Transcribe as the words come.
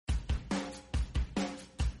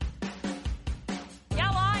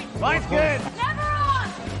Line's good. Never on.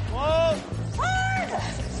 Whoa. Hard.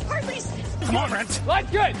 Hard, please. Come on, Brent.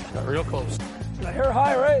 Line's good. Got real close. The hair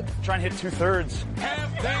high, right? Try and hit 2/3.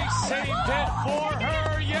 Have they saved it for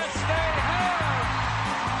her? Yes, they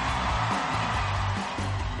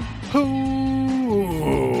have.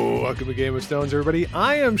 Ooh, welcome to Game of Stones, everybody.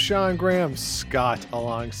 I am Sean Graham, Scott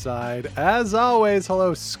alongside. As always,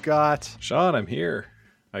 hello, Scott. Sean, I'm here.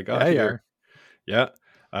 I got here. Yeah.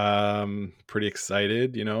 Pretty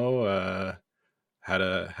excited, had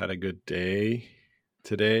a good day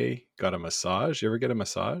today. Got a massage. You ever get a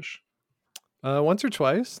massage? Once or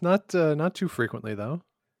twice, not too frequently though.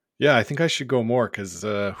 Yeah, I think I should go more because,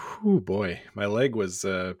 my leg was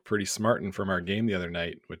pretty smarting from our game the other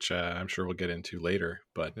night, which I'm sure we'll get into later.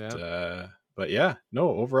 But yeah,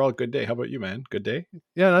 overall good day. How about you, man? Good day?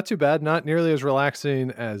 Yeah, not too bad. Not nearly as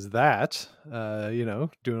relaxing as that.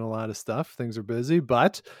 Doing a lot of stuff. Things are busy,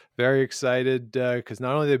 but very excited because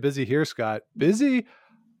not only are they busy here, Scott, busy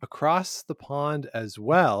across the pond as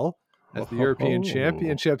well. As the European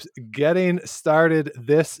Championships getting started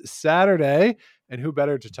this Saturday. And who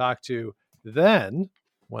better to talk to than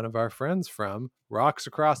one of our friends from Rocks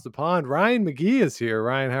Across the Pond? Ryan McGee is here.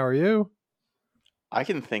 Ryan, how are you? I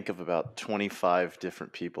can think of about 25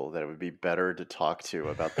 different people that it would be better to talk to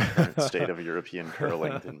about the current state of European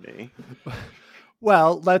curling than me.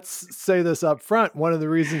 Well, let's say this up front. One of the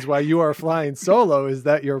reasons why you are flying solo is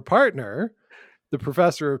that your partner, the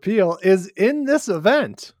Professor of Peel, is in this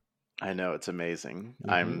event. I know, it's amazing.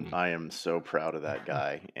 I am so proud of that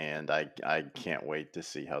guy, and I can't wait to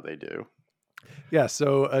see how they do. Yeah,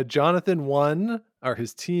 so Jonathan won, or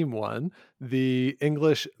his team won, the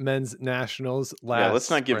English men's nationals last. Yeah, let's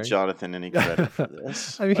not give spring. Jonathan any credit for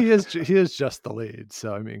this. I mean, he is just the lead.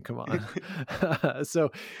 So I mean, come on.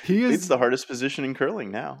 So he is. It's the hardest position in curling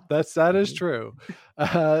now. That is true.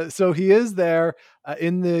 So he is there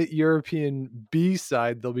in the European B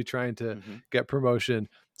side. They'll be trying to get promotion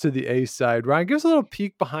to the A side. Ryan, give us a little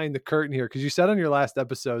peek behind the curtain here, because you said on your last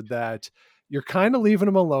episode that you're kind of leaving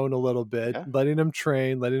him alone a little bit, letting him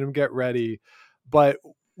train, letting him get ready. But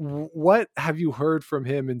what have you heard from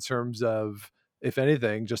him in terms of, if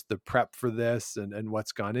anything, just the prep for this and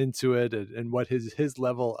what's gone into it and what his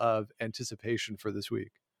level of anticipation for this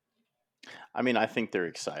week? I mean, I think they're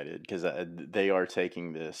excited because they are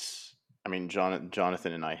taking this. I mean,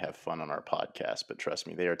 Jonathan and I have fun on our podcast, but trust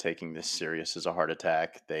me, they are taking this serious as a heart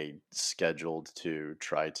attack. They scheduled to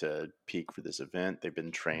try to peak for this event. They've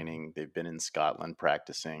been training. They've been in Scotland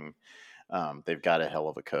practicing. They've got a hell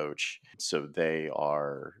of a coach. So they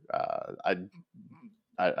are,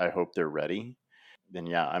 I hope they're ready. Then,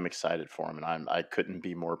 yeah, I'm excited for him. And I couldn't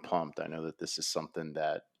be more pumped. I know that this is something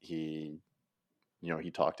that he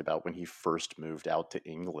talked about when he first moved out to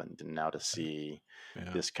England, and now to see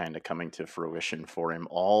this kind of coming to fruition for him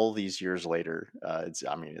all these years later.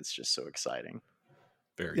 It's just so exciting.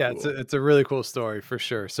 Very cool. It's a really cool story for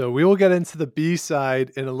sure. So we will get into the B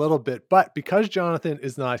side in a little bit, but because Jonathan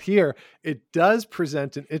is not here, it does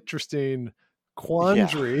present an interesting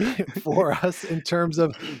quandary for us in terms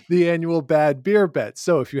of the annual bad beer bet.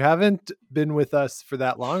 So if you haven't been with us for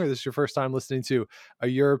that long, or this is your first time listening to a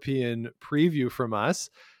European preview from us,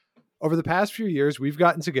 over the past few years, we've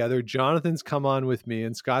gotten together. Jonathan's come on with me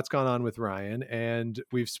and Scott's gone on with Ryan, and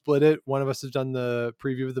we've split it. One of us has done the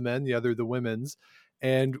preview of the men, the other the women's,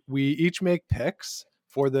 and we each make picks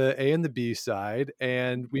for the A and the B side,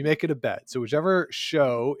 and we make it a bet. So whichever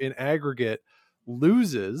show in aggregate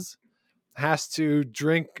loses has to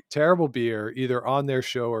drink terrible beer either on their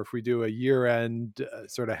show, or if we do a year-end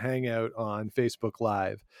sort of hangout on Facebook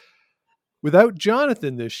Live. Without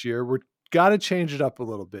Jonathan this year, we're got to change it up a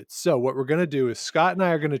little bit. So what we're going to do is Scott and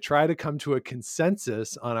I are going to try to come to a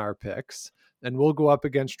consensus on our picks, and we'll go up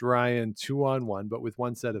against Ryan 2-on-1, but with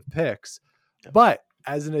one set of picks. But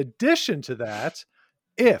as an addition to that,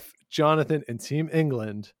 if Jonathan and Team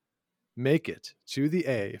England make it to the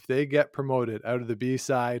A, if they get promoted out of the B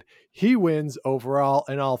side, he wins overall,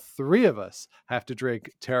 and all three of us have to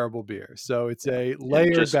drink terrible beer. So it's a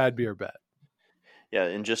layered bad beer bet. Yeah,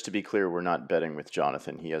 and just to be clear, we're not betting with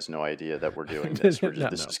Jonathan. He has no idea that we're doing this.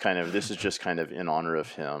 This is just kind of in honor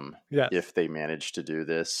of him. Yes. If they manage to do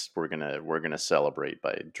this, we're gonna celebrate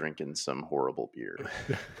by drinking some horrible beer.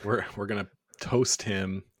 We're gonna toast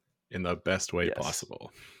him in the best way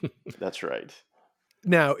possible. That's right.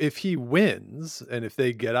 Now, if he wins and if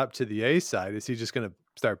they get up to the A side, is he just going to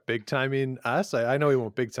start big timing us? I know he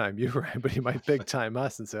won't big time you, right? But he might big time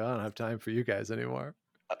us and say, I don't have time for you guys anymore.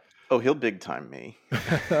 Oh, he'll big time me.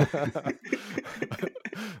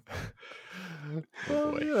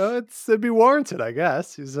 Well, boy. it'd be warranted, I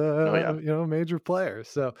guess. He's a major player.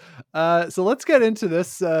 So let's get into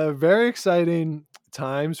this. Very exciting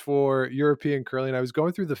times for European curling. I was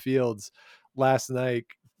going through the fields last night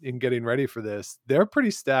in getting ready for this. They're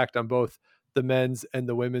pretty stacked on both the men's and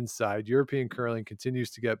the women's side. European curling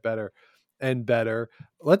continues to get better and better.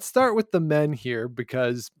 Let's start with the men here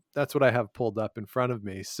because that's what I have pulled up in front of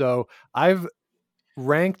me. So I've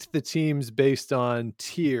ranked the teams based on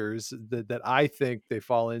tiers that I think they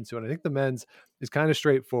fall into. And I think the men's is kind of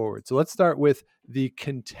straightforward. So let's start with the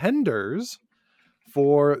contenders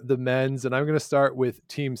for the men's. And I'm going to start with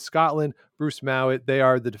Team Scotland. Bruce Mowat, they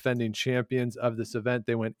are the defending champions of this event.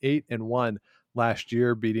 They went 8-1 last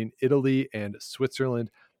year, beating Italy and Switzerland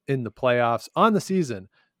in the playoffs. On the season,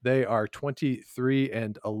 they are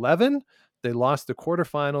 23-11. They lost the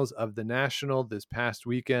quarterfinals of the National this past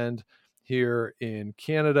weekend here in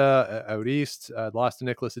Canada, out east. Lost to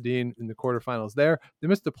Nicholas Edin in the quarterfinals there. They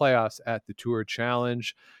missed the playoffs at the Tour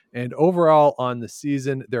Challenge. And overall on the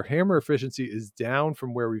season, their hammer efficiency is down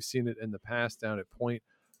from where we've seen it in the past, down at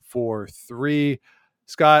 0.43.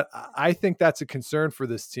 Scott, I think that's a concern for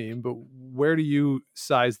this team, but where do you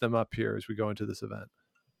size them up here as we go into this event?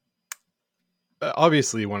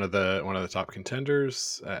 Obviously one of the top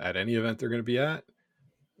contenders at any event they're going to be at.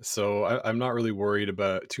 So I'm not really worried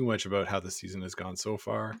too much about how the season has gone so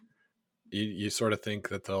far. You sort of think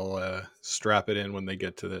that they'll strap it in when they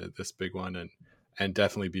get to this big one and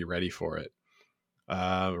definitely be ready for it.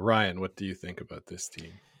 Ryan, what do you think about this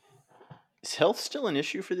team? Is health still an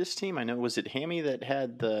issue for this team? I know, was it Hammy that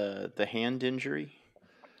had the hand injury?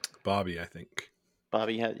 Bobby, I think.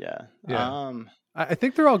 Bobby had, yeah. I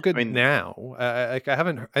think they're all good now. I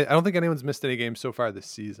don't think anyone's missed any games so far this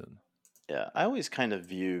season. Yeah, I always kind of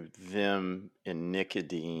view them and Nick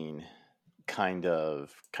Edin kind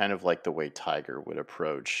of like the way Tiger would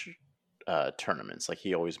approach tournaments. Like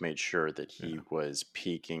he always made sure that he was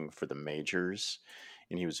peaking for the majors,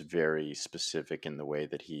 and he was very specific in the way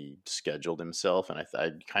that he scheduled himself. And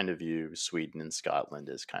I kind of view Sweden and Scotland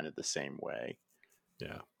as kind of the same way.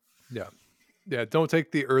 Yeah. Don't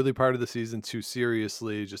take the early part of the season too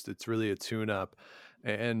seriously. Just it's really a tune-up.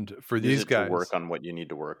 And for these guys, to work on what you need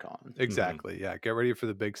to work on. Exactly. Mm-hmm. Yeah. Get ready for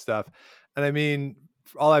the big stuff. And I mean,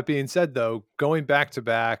 all that being said, though, going back to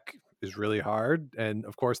back is really hard. And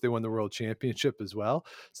of course, they won the world championship as well.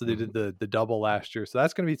 So they did the double last year. So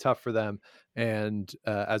that's going to be tough for them. And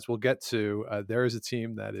as we'll get to, there is a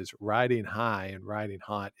team that is riding high and riding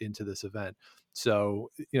hot into this event. So,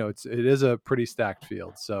 it is a pretty stacked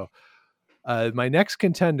field. So my next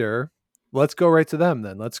contender, let's go right to them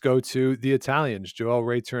then. Let's go to the Italians. Joel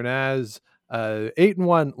Retornaz,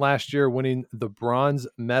 8-1 last year, winning the bronze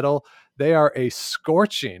medal. They are a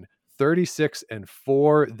scorching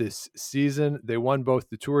 36-4 this season. They won both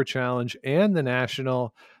the Tour Challenge and the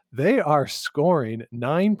National. They are scoring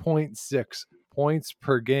 9.6 points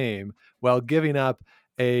per game while giving up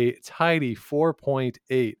a tidy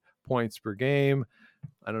 4.8 points per game.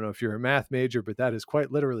 I don't know if you're a math major, but that is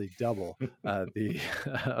quite literally double the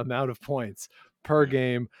amount of points per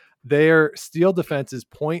game. Their steel defense is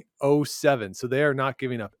 0.07, so they are not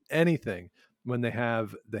giving up anything when they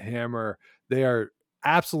have the hammer. They are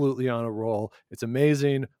absolutely on a roll. It's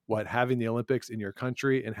amazing what having the Olympics in your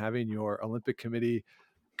country and having your Olympic committee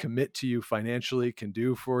commit to you financially can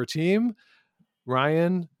do for a team.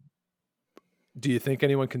 Ryan, do you think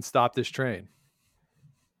anyone can stop this train?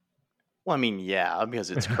 Well, I mean, yeah,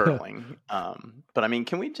 because it's curling. But I mean,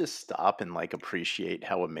 can we just stop and appreciate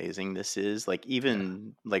how amazing this is?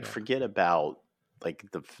 Forget about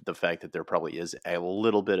the fact that there probably is a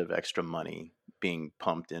little bit of extra money being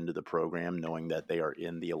pumped into the program, knowing that they are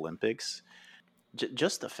in the Olympics.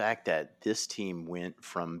 Just the fact that this team went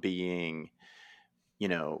from being,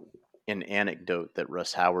 an anecdote that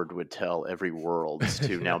Russ Howard would tell every Worlds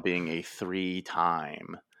to now being a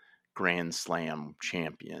 3-time Grand Slam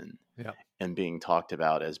champion. Yeah. And being talked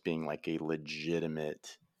about as being a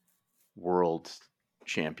legitimate world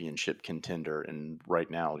championship contender. And right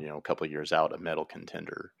now, a couple of years out, a medal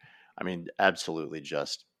contender. I mean, absolutely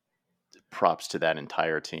just props to that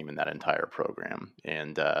entire team and that entire program.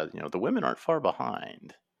 And, the women aren't far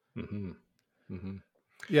behind. Mm-hmm. Mm-hmm.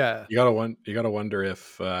 Yeah. You gotta wonder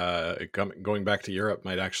if going back to Europe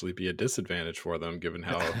might actually be a disadvantage for them, given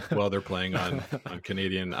how well they're playing on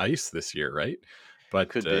Canadian ice this year, right?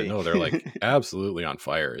 But no, they're absolutely on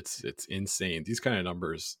fire. It's insane. These kind of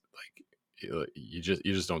numbers, you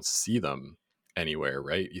just don't see them anywhere,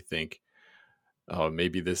 right? You think, oh,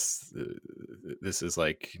 maybe this is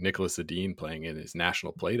like Nicholas Edin playing in his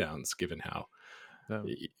national playdowns, given how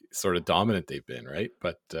sort of dominant they've been, right?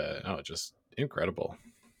 But no, just incredible.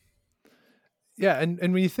 Yeah, and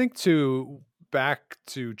when you think back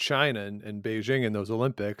to China and Beijing and those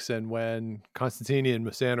Olympics, and when Constantini and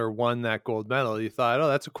Mosander won that gold medal, you thought, oh,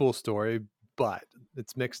 that's a cool story, but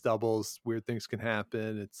it's mixed doubles, weird things can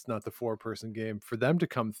happen. It's not the 4-person game. For them to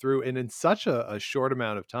come through and in such a short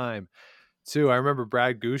amount of time, too. I remember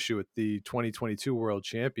Brad Gushu at the 2022 World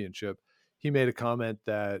Championship. He made a comment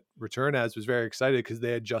that Return As was very excited because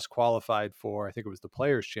they had just qualified for, I think it was the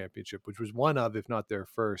Players Championship, which was one of, if not their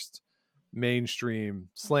first mainstream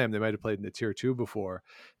slam. They might have played in the tier 2 before.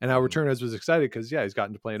 And how Return As was excited because, yeah, he's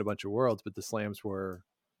gotten to play in a bunch of worlds, but the slams were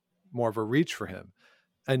more of a reach for him.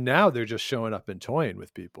 And now they're just showing up and toying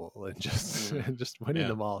with people and just winning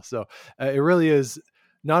them all. So it really is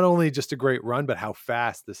not only just a great run, but how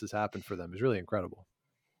fast this has happened for them is really incredible.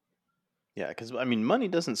 Yeah, because I mean, money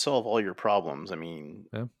doesn't solve all your problems. I mean,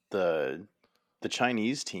 the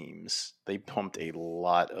Chinese teams, they pumped a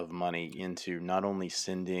lot of money into not only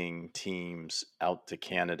sending teams out to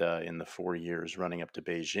Canada in the 4 years running up to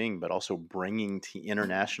Beijing, but also bringing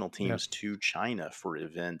international teams to China for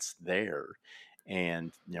events there.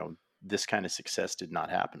 And, this kind of success did not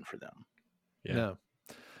happen for them. Yeah.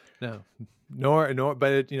 No, nor,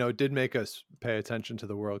 but it, it did make us pay attention to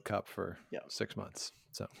the World Cup for 6 months.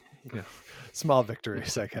 So, small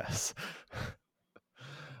victories, I guess.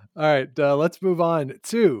 All right, let's move on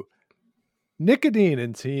to Nicodine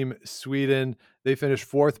and Team Sweden. They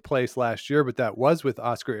finished 4th place last year, but that was with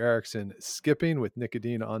Oscar Eriksson skipping, with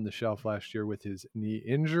Nicodine on the shelf last year with his knee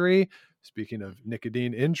injury. Speaking of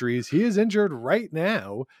Nicodine injuries, he is injured right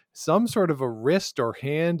now. Some sort of a wrist or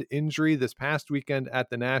hand injury this past weekend at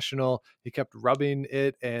the National. He kept rubbing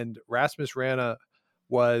it, and Rasmus Rana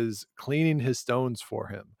was cleaning his stones for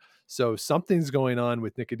him. So something's going on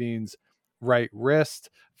with Nicodine's right wrist.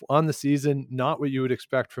 On the season, not what you would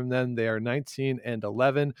expect from them. They are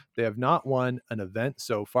 19-11. They have not won an event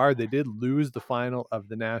so far. They did lose the final of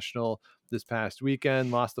the National this past weekend,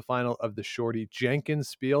 lost the final of the Shorty Jenkins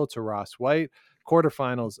Spiel to Ross White,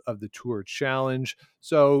 quarterfinals of the Tour Challenge.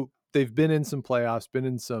 So they've been in some playoffs, been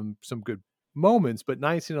in some good moments, but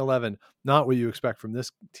 19-11, not what you expect from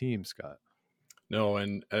this team, Scott. No,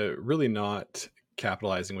 and really not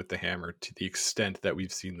capitalizing with the hammer to the extent that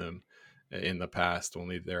we've seen them in the past.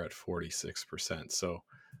 Only they're at 46%. So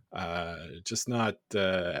just not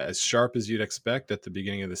as sharp as you'd expect at the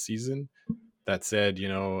beginning of the season. That said,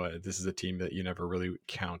 this is a team that you never really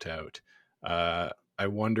count out. I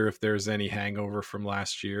wonder if there's any hangover from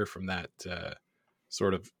last year, from that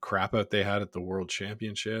sort of crap out they had at the World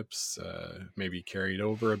Championships, maybe carried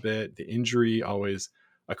over a bit. The injury, always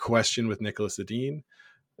a question with Nicolas Edin.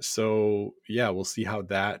 So, yeah, we'll see how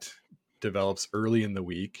that develops early in the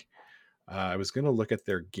week. I was going to look at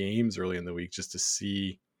their games early in the week just to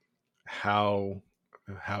see how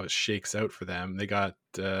it shakes out for them. They got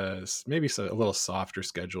maybe a little softer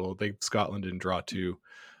schedule. Scotland didn't draw 2,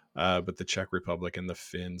 but the Czech Republic and the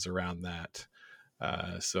Finns around that.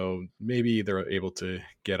 So maybe they're able to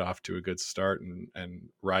get off to a good start and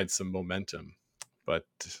ride some momentum. But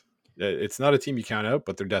it's not a team you count out,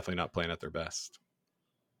 but they're definitely not playing at their best.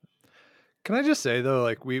 Can I just say, though,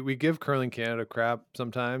 like we give Curling Canada crap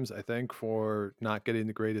sometimes, I think, for not getting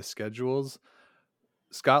the greatest schedules.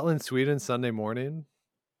 Scotland, Sweden, Sunday morning.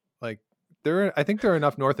 Like I think there are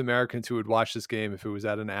enough North Americans who would watch this game if it was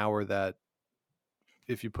at an hour that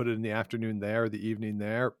if you put it in the afternoon there or the evening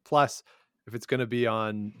there. Plus, if it's going to be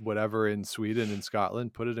on whatever in Sweden and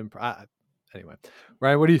Scotland, put it in. Anyway,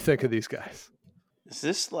 Ryan, what do you think of these guys? Is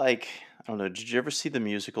this like, I don't know, did you ever see the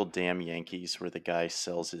musical Damn Yankees where the guy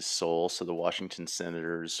sells his soul so the Washington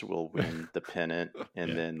Senators will win the pennant,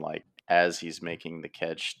 and then like as he's making the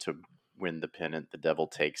catch to win the pennant, the devil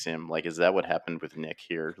takes him? Like, is that what happened with Nick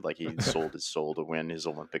here? Like, he sold his soul to win his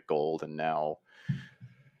Olympic gold, and now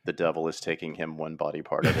the devil is taking him one body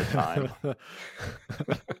part at a time.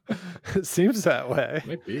 It seems that way.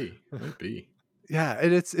 Might be. Yeah,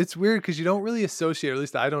 and it's weird because you don't really associate, or at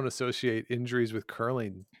least I don't associate injuries with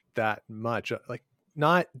curling that much. Like,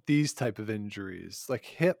 not these type of injuries, like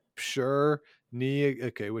hip, sure, knee,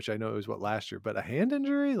 okay, which I know is what last year, but a hand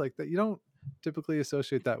injury like that, you don't typically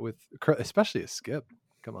associate that with, especially a skip.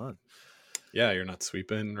 Come on. Yeah, you're not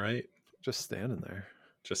sweeping, right? Just standing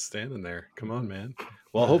there. Come on, man.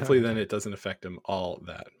 Well, hopefully then it doesn't affect him all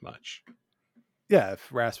that much. Yeah,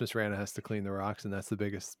 if Rasmus Rana has to clean the rocks and that's the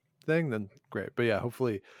biggest thing, then great. But yeah,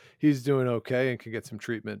 hopefully he's doing okay and can get some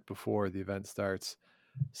treatment before the event starts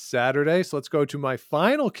Saturday. So let's go to my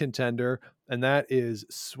final contender, and that is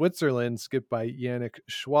Switzerland, skipped by Yannick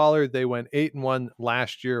Schwaller. They went 8-1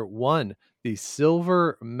 last year, won the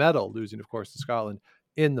silver medal, losing, of course, to Scotland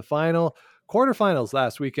in the final. quarterfinals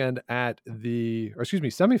last weekend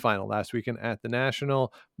semifinal last weekend at the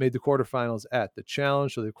National, made the quarterfinals at the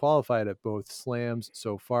Challenge. So they qualified at both slams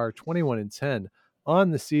so far, 21-10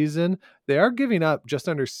 on the season. They are giving up just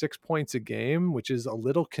under 6 points a game, which is a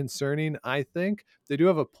little concerning, I think. They do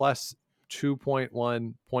have a plus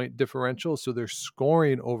 2.1 point differential, so they're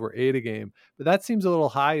scoring over 8 a game. But that seems a little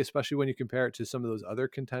high, especially when you compare it to some of those other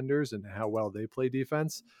contenders and how well they play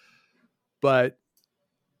defense. But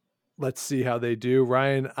let's see how they do.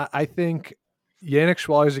 Ryan, I think Yannick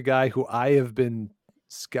Schwaller is a guy who I have been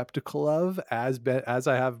skeptical of as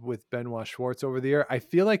I have with Benoit Schwartz over the year. I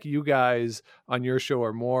feel like you guys on your show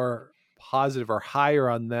are more positive or higher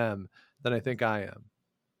on them than I think I am.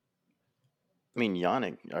 I mean,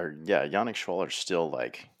 Yannick Schwaller is still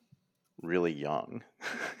like really young.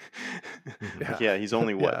 He's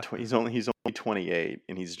only he's only 28,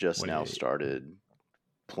 and he's just now started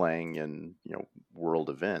playing in world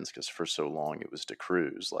events, because for so long it was to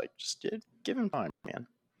cruise. Like, just give him time, man.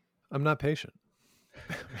 I'm not patient.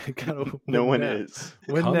 No one is.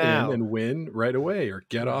 Come in and win right away, or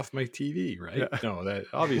get off my TV, right? Yeah. No, that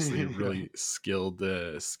obviously a really skilled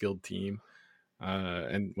team.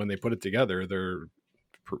 And when they put it together, they're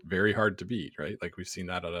very hard to beat, right? Like, we've seen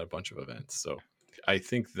that at a bunch of events. So I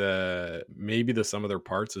think maybe the sum of their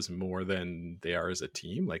parts is more than they are as a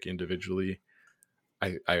team. Like, individually,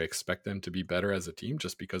 I expect them to be better as a team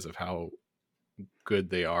just because of how good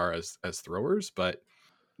they are as throwers. But,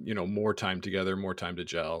 more time together, more time to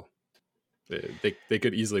gel. They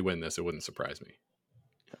could easily win this. It wouldn't surprise me.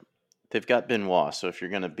 They've got Benoit, so if you're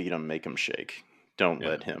going to beat him, make him shake. Don't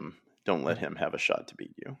let him have a shot to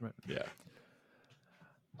beat you. Right. Yeah.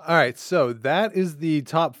 All right, so that is the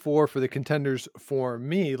top 4 for the contenders for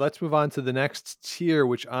me. Let's move on to the next tier,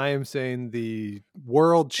 which I am saying the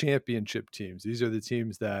World Championship teams. These are the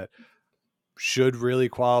teams that should really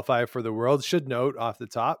qualify for the World. Should note off the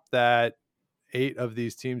top that 8 of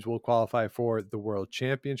these teams will qualify for the World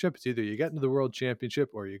Championship. It's either you get into the World Championship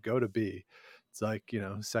or you go to B. It's like,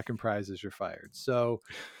 second prize is you're fired. So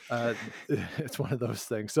it's one of those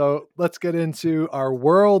things. So let's get into our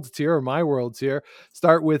world tier, or my world tier.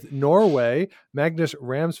 Start with Norway. Magnus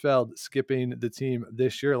Ramsfeld skipping the team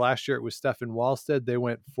this year. Last year it was Stefan Wallstedt. They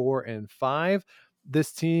went 4-5.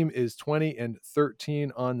 This team is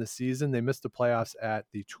 20-13 on the season. They missed the playoffs at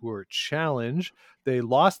the Tour Challenge. They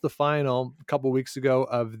lost the final a couple weeks ago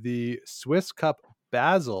of the Swiss Cup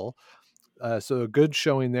Basel. So a good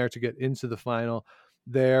showing there to get into the final.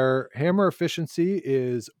 Their hammer efficiency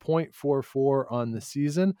is 0.44 on the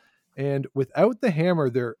season. And without the hammer,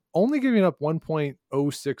 they're only giving up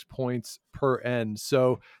 1.06 points per end.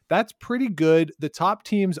 So that's pretty good. The top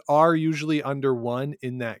teams are usually under 1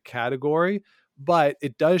 in that category, but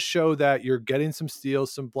it does show that you're getting some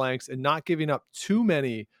steals, some blanks, and not giving up too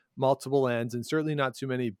many multiple ends, and certainly not too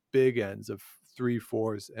many big ends of 3,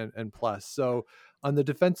 4s and plus. So on the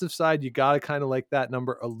defensive side, you got to kind of like that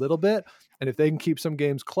number a little bit. And if they can keep some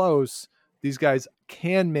games close, these guys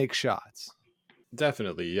can make shots.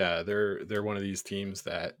 Definitely. Yeah. They're one of these teams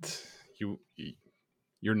that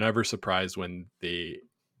you're never surprised when they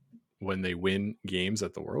win games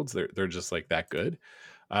at the Worlds. They're just like that good.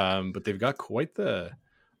 But they've got quite the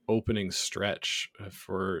opening stretch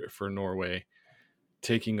for Norway,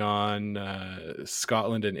 taking on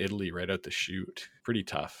Scotland and Italy right out the chute. Pretty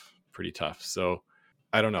tough. So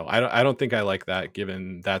I don't know. I don't think I like that,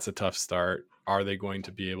 given that's a tough start. Are they going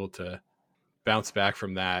to be able to bounce back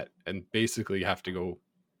from that and basically have to go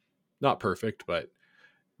not perfect, but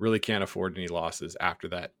really can't afford any losses after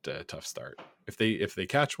that tough start? If they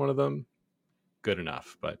catch one of them, good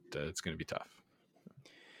enough, but it's going to be tough.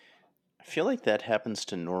 I feel like that happens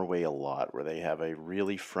to Norway a lot, where they have a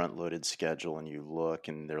really front-loaded schedule, and you look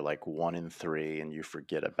and they're like 1-3, and you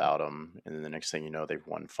forget about them, and then the next thing you know, they've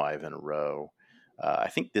won 5 in a row. I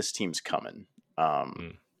think this team's coming.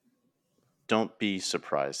 Don't be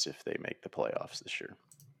surprised if they make the playoffs this year.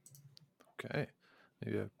 Okay,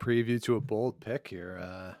 maybe a preview to a bold pick here.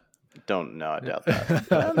 I doubt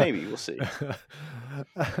that. Maybe we'll see.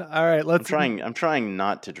 All right, I'm trying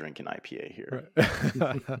not to drink an IPA here.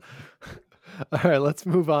 Right. All right, let's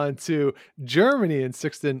move on to Germany and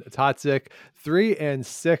Sixten Totzek.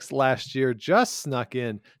 3-6 last year, just snuck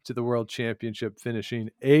in to the World Championship, finishing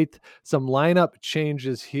 8th. Some lineup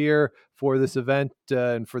changes here for this event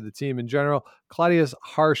and for the team in general. Claudius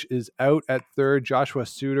Harsch is out at 3rd. Joshua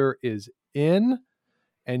Suter is in.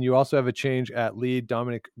 And you also have a change at lead.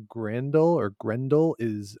 Dominic Grendel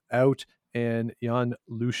is out, and Jan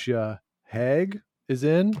Lucia Haag is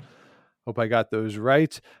in. Hope I got those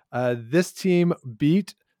right. This team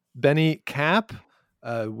beat Benny Cap,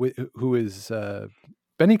 who is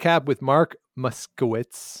Benny Cap with Mark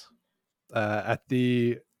Muskowitz at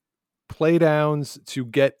the playdowns to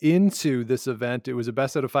get into this event. It was a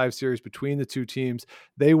best out of 5 series between the two teams.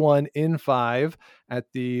 They won in 5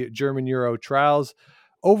 at the German Euro Trials.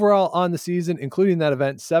 Overall on the season, including that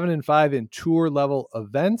event, 7-5 in tour level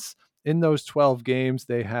events. In those 12 games,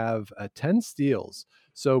 they have 10 steals.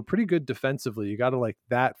 So pretty good defensively. You got to like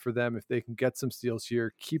that for them if they can get some steals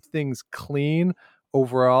here, keep things clean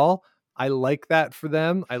overall. I like that for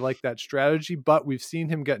them. I like that strategy, but we've seen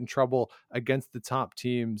him get in trouble against the top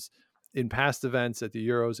teams in past events at the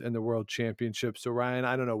Euros and the World Championship. So Ryan,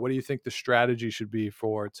 I don't know. What do you think the strategy should be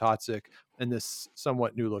for Totsic and this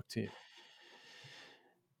somewhat new look team?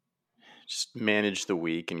 Just manage the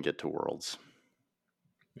week and get to Worlds.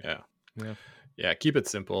 Yeah. Keep it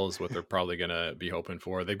simple is what they're probably going to be hoping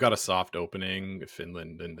for. They've got a soft opening,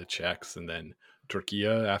 Finland and the Czechs, and then Turkey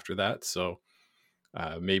after that. So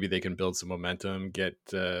maybe they can build some momentum, get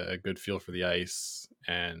a good feel for the ice.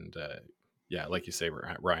 And like you say,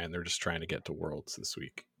 Ryan, they're just trying to get to Worlds this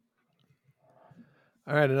week.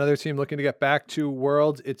 All right, another team looking to get back to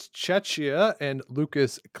Worlds. It's Czechia and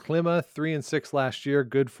Lucas Klima, 3-6 last year,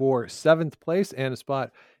 good for 7th place and a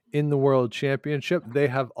spot in the World Championship. They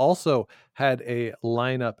have also had a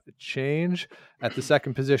lineup change. At the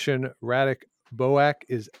second position, Radek Boak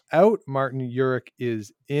is out. Martin Urich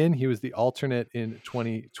is in. He was the alternate in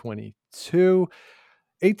 2022.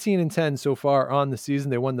 18-10 so far on the season.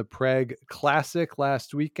 They won the Prague Classic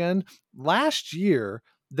last weekend. Last year,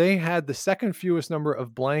 they had the second fewest number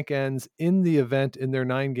of blank ends in the event in their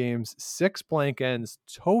 9 games, 6 blank ends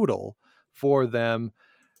total for them.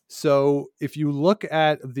 So if you look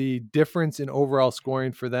at the difference in overall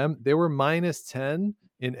scoring for them, they were -10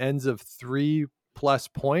 in ends of 3+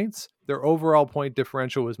 points. Their overall point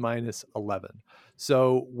differential was -11.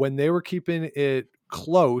 So when they were keeping it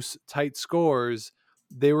close, tight scores,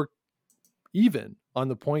 they were even on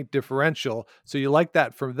the point differential. So you like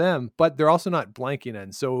that from them, but they're also not blanking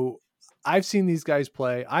ends. So I've seen these guys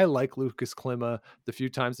play. I like Lucas Klima the few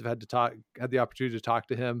times I've had the opportunity to talk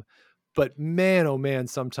to him. But man, oh man,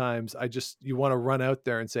 sometimes you want to run out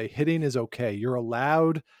there and say, hitting is okay. You're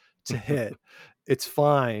allowed to hit. It's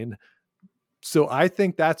fine. So I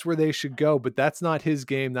think that's where they should go, but that's not his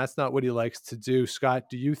game. That's not what he likes to do. Scott,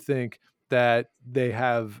 do you think that they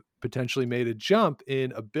have potentially made a jump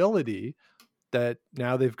in ability, that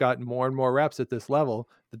now they've gotten more and more reps at this level,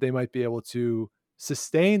 that they might be able to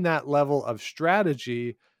sustain that level of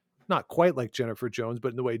strategy, not quite like Jennifer Jones, but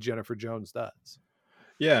in the way Jennifer Jones does?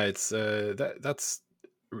 Yeah, it's that's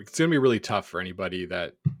it's going to be really tough for anybody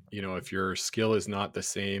that, if your skill is not the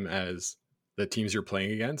same as the teams you're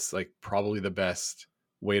playing against, like probably the best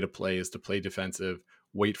way to play is to play defensive,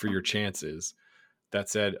 wait for your chances. That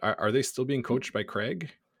said, are they still being coached by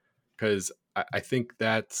Craig? Because I think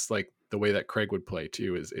that's like the way that Craig would play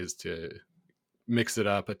too, is to mix it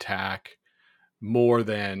up, attack more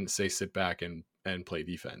than say sit back and play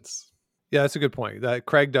defense. Yeah, that's a good point. That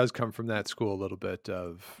Craig does come from that school a little bit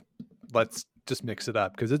of let's just mix it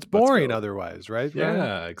up because it's boring otherwise, right? Yeah,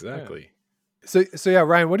 Ryan? exactly. So yeah,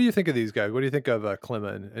 Ryan, what do you think of these guys? What do you think of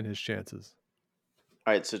Klima and his chances?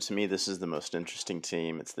 All right, so to me, this is the most interesting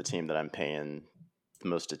team. It's the team that I'm paying the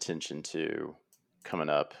most attention to coming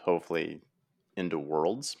up, hopefully into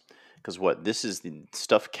Worlds. Because this is the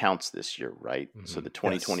stuff counts this year, right? Mm-hmm. So the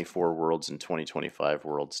 2024 Worlds and 2025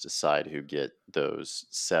 Worlds decide who get those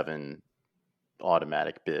 7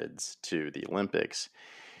 automatic bids to the Olympics.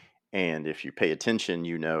 And if you pay attention,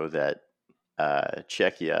 you know that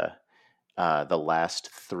Czechia, the last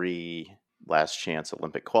 3 last chance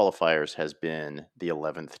Olympic qualifiers has been the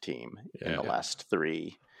 11th team in the last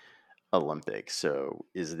 3 Olympics. So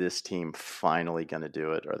is this team finally going to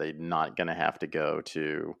do it? Are they not going to have to go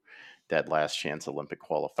to that last chance Olympic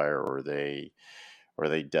qualifier, or are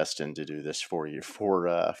they destined to do this 4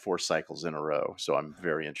 cycles in a row? So I'm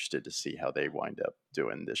very interested to see how they wind up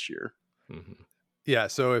doing this year. Mm-hmm. Yeah,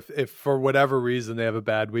 so if for whatever reason they have a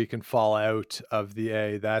bad week and fall out of the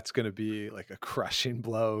A, that's going to be like a crushing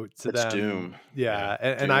blow to them. It's doom. Yeah,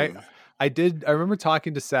 and doom. I remember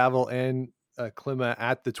talking to Saville and Klima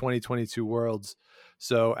at the 2022 Worlds,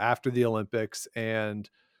 so after the Olympics, and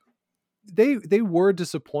they were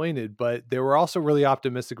disappointed, but they were also really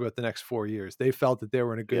optimistic about the next 4 years. They felt that they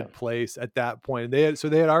were in a good place at that point. They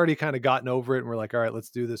had already kind of gotten over it and were like, all right,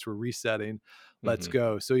 let's do this. We're resetting. Let's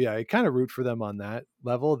go. So yeah, I kind of root for them on that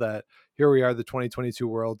level, that here we are, the 2022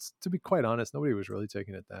 Worlds. To be quite honest, nobody was really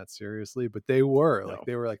taking it that seriously, but they were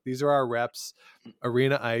like, these are our reps,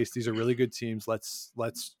 arena ice. These are really good teams. Let's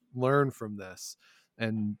learn from this.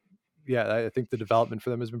 And yeah, I think the development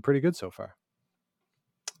for them has been pretty good so far.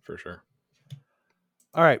 For sure.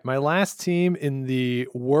 All right, my last team in the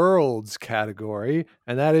worlds category,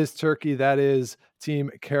 and that is Turkey. That is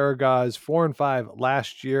Team Karagaz, 4-5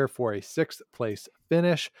 last year for a 6th place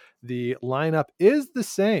finish. The lineup is the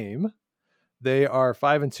same. They are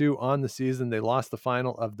 5-2 on the season. They lost the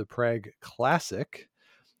final of the Prague Classic.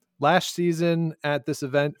 Last season at this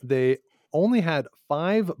event, they only had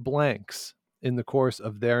 5 blanks in the course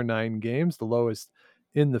of their 9 games, the lowest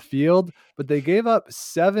in the field, but they gave up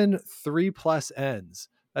 7 3+ ends.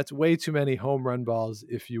 That's way too many home run balls,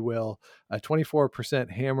 if you will. A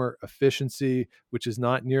 24% hammer efficiency, which is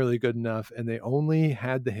not nearly good enough. And they only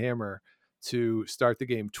had the hammer to start the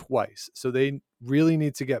game twice. So they really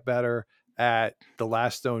need to get better at the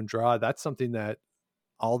last stone draw. That's something that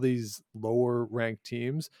all these lower ranked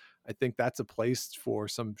teams, I think that's a place for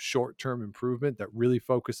some short-term improvement that really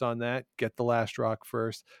focus on that. Get the last rock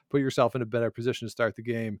first, put yourself in a better position to start the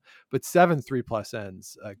game. But 7 3+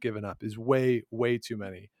 ends given up is way, way too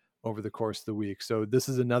many over the course of the week. So this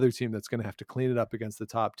is another team that's going to have to clean it up against the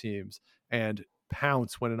top teams and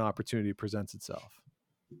pounce when an opportunity presents itself.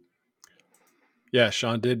 Yeah,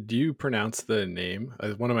 Sean, did you pronounce the name?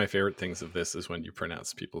 One of my favorite things of this is when you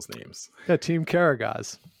pronounce people's names. Yeah, Team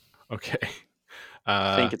Karagaz. Okay.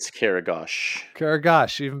 I think it's Karagosh.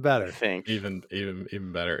 Karagosh, even better. I think even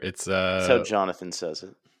better. It's that's how Jonathan says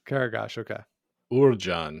it. Karagosh, okay.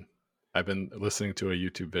 Urjan. I've been listening to a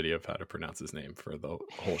YouTube video of how to pronounce his name for the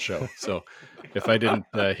whole show. So if I didn't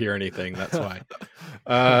hear anything, that's why.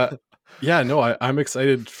 Yeah, no, I'm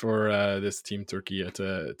excited for this Team Turkey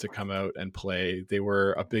to come out and play. They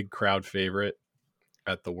were a big crowd favorite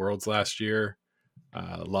at the Worlds last year.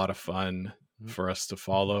 A lot of fun for us to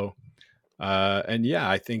follow. And yeah,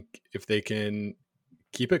 I think if they can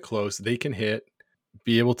keep it close, they can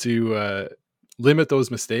be able to limit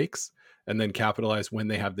those mistakes and then capitalize when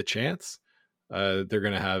they have the chance. They're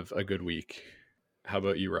going to have a good week. How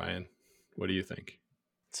about you, Ryan? What do you think?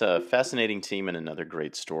 It's a fascinating team and another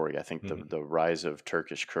great story. I think the rise of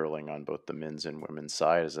Turkish curling on both the men's and women's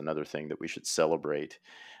side is another thing that we should celebrate.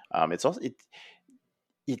 It's also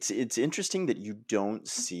it's interesting that you don't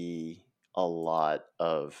see a lot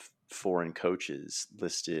of foreign coaches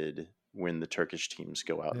listed when the Turkish teams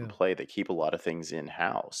go out and play. They keep a lot of things in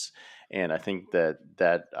house, and I think that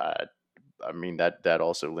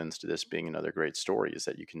also lends to this being another great story. Is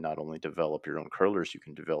that you can not only develop your own curlers, you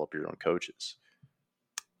can develop your own coaches.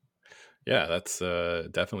 Yeah, that's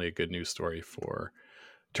definitely a good news story for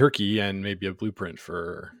Turkey and maybe a blueprint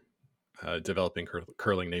for developing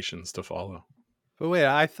curling nations to follow. But wait,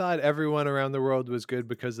 I thought everyone around the world was good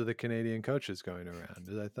because of the Canadian coaches going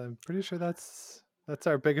around. I'm pretty sure that's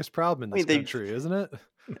our biggest problem in this country, isn't it?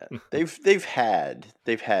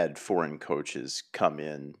 They've had foreign coaches come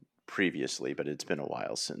in previously, but it's been a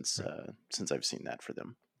while since I've seen that for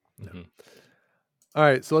them. Mm-hmm. All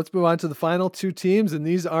right, so let's move on to the final 2 teams, and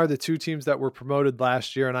these are the 2 teams that were promoted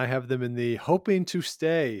last year, and I have them in the hoping to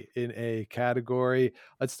stay in a category.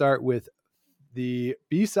 Let's start with the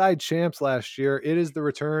B-side champs last year. It is the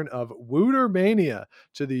return of Woutermania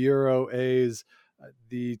to the Euro A's,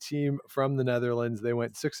 the team from the Netherlands. They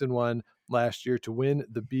went 6-1 last year to win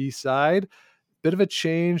the B-side. Bit of a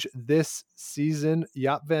change this season.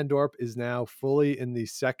 Jaap van Dorp is now fully in the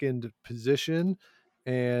 2nd position,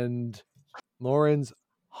 and Laurens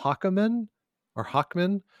Hockman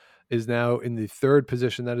is now in the 3rd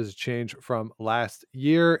position. That is a change from last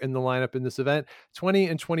year in the lineup in this event.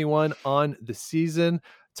 20-21 on the season.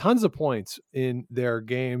 Tons of points in their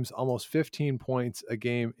games, almost 15 points a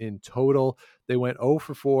game in total. They went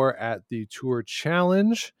 0-4 at the Tour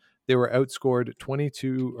Challenge. They were outscored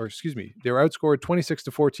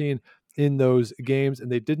 26-14 in those games,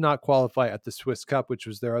 and they did not qualify at the Swiss Cup, which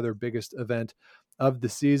was their other biggest event of the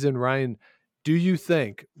season. Ryan, do you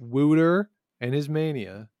think Wouter and his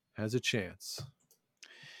Mania has a chance?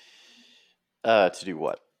 To do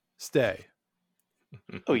what? Stay.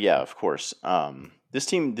 Oh yeah, of course. This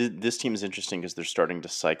team is interesting because they're starting to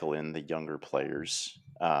cycle in the younger players.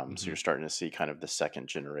 So you're starting to see kind of the 2nd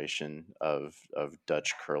generation of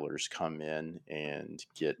Dutch curlers come in and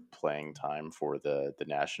get playing time for the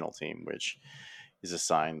national team, which is a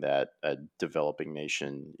sign that a developing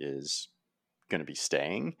nation is going to be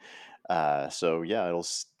staying. So yeah, it'll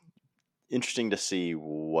interesting to see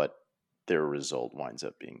what their result winds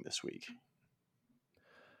up being this week.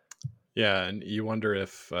 Yeah, and you wonder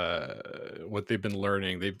if what they've been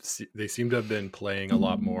learning. They seem to have been playing a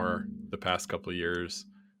lot more the past couple of years,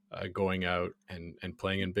 going out and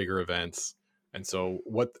playing in bigger events. And so,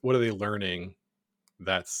 what are they learning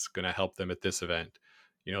that's going to help them at this event?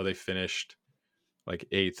 You know, they finished like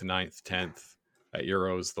 8th, 9th, 10th at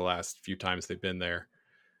Euros the last few times they've been there.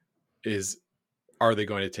 are they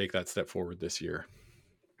going to take that step forward this year?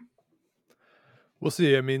 We'll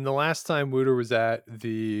see. I mean, the last time Wouter was at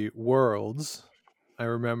the Worlds, I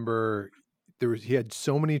remember he had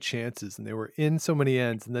so many chances and they were in so many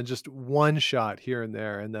ends, and then just one shot here and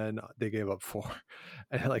there, and then they gave up 4.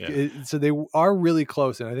 And so they are really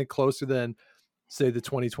close, and I think closer than, say, the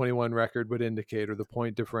 2021 record would indicate, or the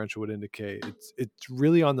point differential would indicate. It's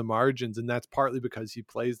really on the margins, and that's partly because he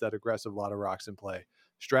plays that aggressive lot of rocks in play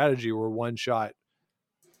strategy, where one shot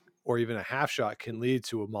or even a half shot can lead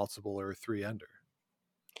to a multiple or a 3-ender.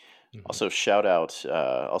 Also, shout out,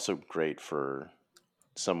 also great for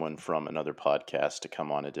someone from another podcast to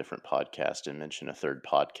come on a different podcast and mention a third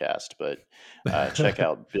podcast, but check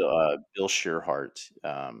out Bill Shearhart,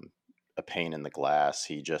 A Pane in the Glass.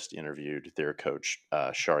 He just interviewed their coach,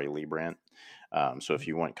 Shari Liebrandt. So if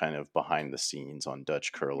you want kind of behind the scenes on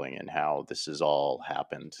Dutch curling and how this has all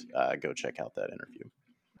happened, go check out that interview.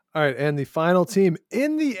 All right, and the final team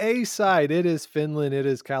in the A side, it is Finland. It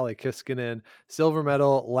is Kalle Kiskinen, silver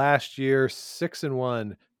medal last year,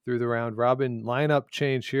 6-1 through the round robin. Lineup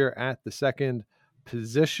change here at the second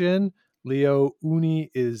position. Leo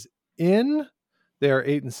Uni is in. They are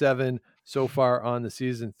 8-7 so far on the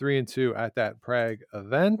season, 3-2 at that Prague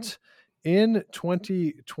event. In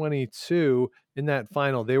 2022, in that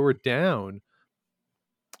final, they were down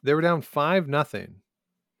 5-0.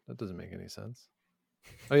 That doesn't make any sense.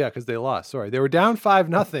 Oh yeah, because they lost. Sorry, they were down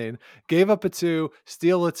 5-0, gave up a 2,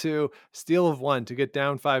 steal a 2, steal of 1 to get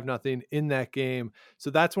down 5-0 in that game. So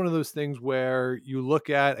that's one of those things where you look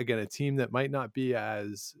at, again, a team that might not be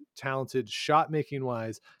as talented shot making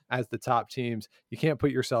wise as the top teams. You can't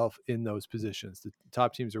put yourself in those positions. The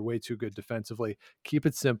top teams are way too good defensively. Keep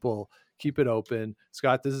it simple. Keep it open.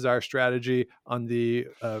 Scott, this is our strategy on the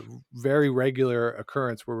very regular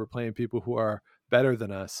occurrence where we're playing people who are better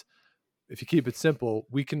than us. If you keep it simple,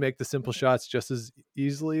 we can make the simple shots just as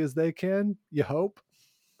easily as they can. You hope.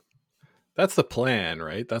 That's the plan,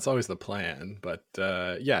 right? That's always the plan. But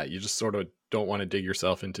you just sort of don't want to dig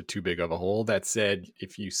yourself into too big of a hole. That said,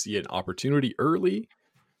 if you see an opportunity early,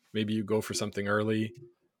 maybe you go for something early.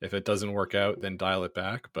 If it doesn't work out, then dial it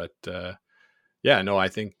back. But I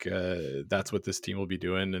think that's what this team will be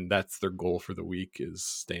doing. And that's their goal for the week, is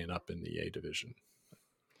staying up in the A division.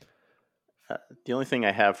 The only thing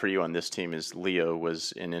I have for you on this team is Leo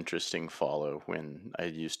was an interesting follow when I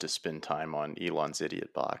used to spend time on Elon's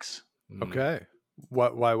Idiot Box. Okay.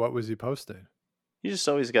 What was he posting? He just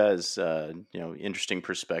always got interesting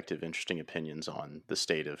perspective, interesting opinions on the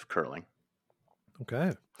state of curling.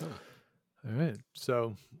 Okay. All right.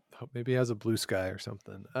 So maybe he has a blue sky or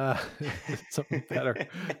something. Something better.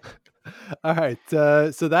 All right.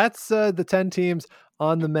 So that's the 10 teams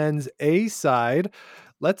on the men's A side.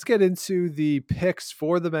 Let's get into the picks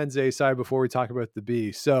for the men's A side before we talk about the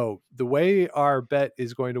B. So the way our bet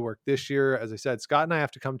is going to work this year, as I said, Scott and I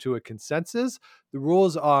have to come to a consensus. The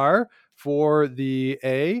rules are, for the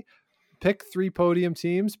A, pick 3 podium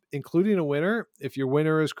teams, including a winner. If your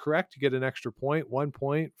winner is correct, you get an extra point, 1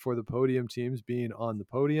 point for the podium teams being on the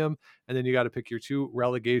podium. And then you got to pick your 2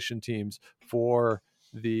 relegation teams for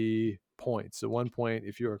the points. So 1 point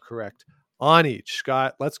if you are correct on each.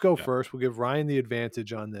 Scott, let's go first. We'll give Ryan the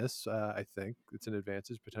advantage on this. I think it's an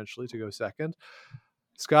advantage potentially to go second.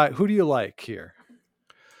 Scott, who do you like here?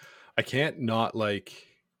 I can't not like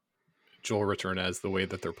Joel Returnez the way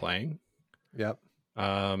that they're playing. Yep.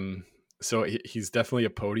 So he's definitely a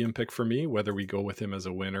podium pick for me. Whether we go with him as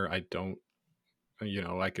a winner, I don't,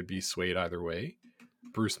 I could be swayed either way.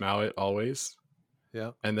 Bruce Mowat always.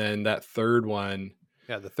 Yeah. And then that third one.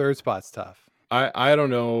 Yeah, the third spot's tough. I don't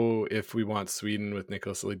know if we want Sweden with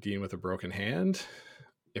Nicholas Lidin with a broken hand.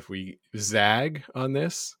 If we zag on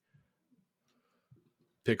this,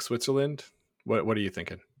 pick Switzerland. What are you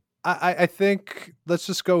thinking? I think let's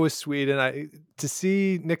just go with Sweden. To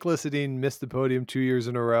see Nicholas Lidin miss the podium 2 years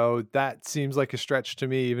in a row, that seems like a stretch to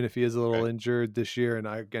me, even if he is a little injured this year. And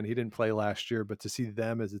again, he didn't play last year, but to see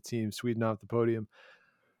them as a team, Sweden off the podium.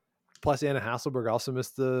 Plus, Anna Hasselberg also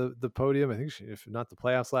missed the podium, I think, if not the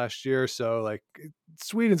playoffs last year. So,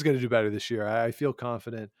 Sweden's going to do better this year. I feel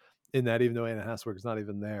confident in that, even though Anna Hasselberg is not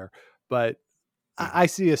even there. But I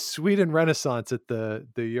see a Sweden renaissance at the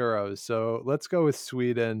Euros. So let's go with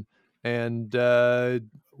Sweden. And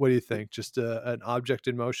what do you think? Just an object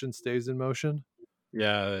in motion stays in motion?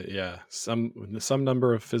 Yeah. Some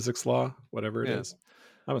number of physics law, whatever it is.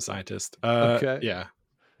 I'm a scientist. Okay. Yeah,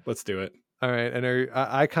 let's do it. All right. And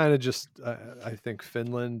I kind of just, I think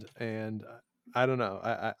Finland, and I don't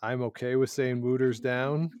know. I'm okay with saying Wouter's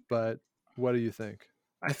down, but what do you think?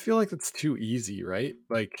 I feel like it's too easy, right?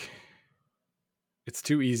 It's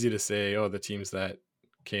too easy to say, oh, the teams that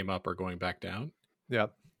came up are going back down.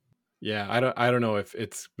 Yep. Yeah, I don't know if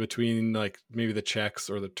it's between like maybe the Czechs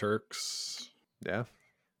or the Turks. Yeah.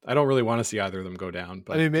 I don't really want to see either of them go down.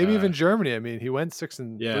 But I mean, maybe even Germany. I mean, he went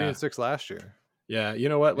 3-6 last year. Yeah, you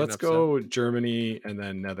know what? Let's upset. go Germany and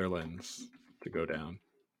then Netherlands to go down.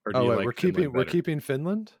 Or Oh, wait, we're keeping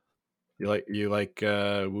Finland You like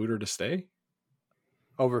Wooter to stay?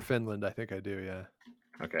 over Finland. I think I do. Yeah.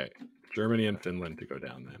 Okay, Germany and Finland to go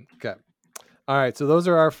down then. Okay. All right. So those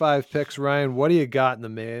are our 5 picks. Ryan, what do you got in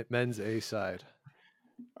the men's A side?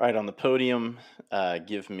 All right, on the podium,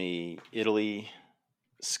 give me Italy,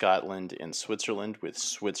 Scotland, and Switzerland, with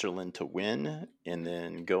Switzerland to win. And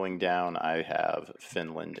then going down, I have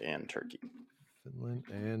Finland and Turkey. Finland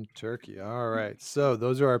and Turkey. All right. So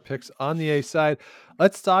those are our picks on the A side.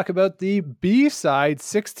 Let's talk about the B side.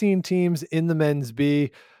 16 teams in the men's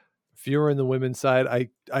B, fewer in the women's side.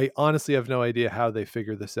 I honestly have no idea how they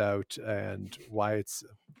figure this out and why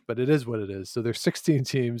but it is what it is. So there's 16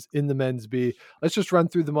 teams in the men's B. Let's just run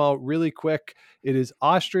through them all really quick. It is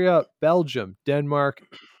Austria, Belgium, Denmark,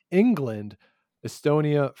 England,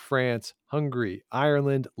 Estonia, France, Hungary,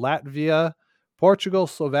 Ireland, Latvia, Portugal,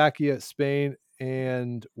 Slovakia, Spain,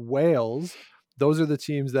 and Wales. Those are the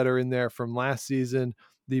teams that are in there from last season.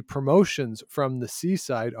 The promotions from the C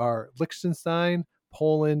side are Liechtenstein,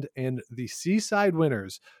 Poland, and the seaside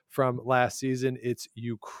winners from last season, it's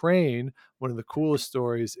Ukraine, one of the coolest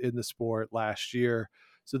stories in the sport last year.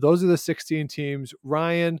 So those are the 16 teams.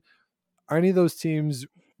 Ryan, are any of those teams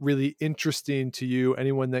really interesting to you?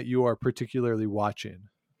 Anyone that you are particularly watching?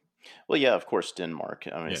 Well, yeah, of course, Denmark.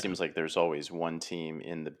 I mean, It seems like there's always one team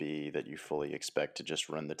in the B that you fully expect to just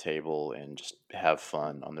run the table and just have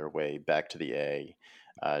fun on their way back to the A.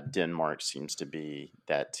 Denmark seems to be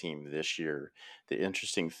that team this year. The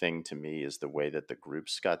interesting thing to me is the way that the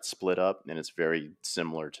groups got split up, and it's very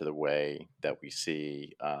similar to the way that we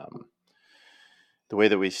see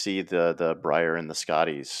the Briar and the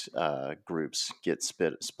Scotties groups get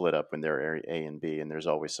split up when they're A and B, and there's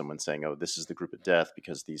always someone saying, "Oh, this is the group of death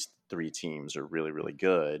because these 3 teams are really, really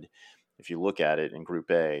good." If you look at it in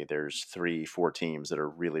Group A, there's 3-4 teams that are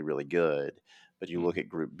really, really good, but you look at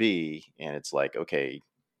Group B, and it's like, okay,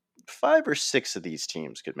 5 or 6 of these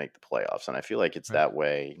teams could make the playoffs, and I feel like it's that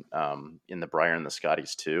way in the Briar and the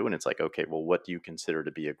Scotties too. And it's like, okay, well, what do you consider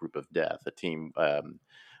to be a group of death?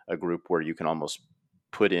 A group where you can almost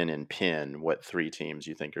put in and pin what 3 teams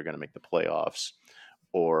you think are going to make the playoffs,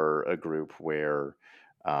 or a group where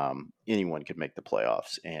anyone could make the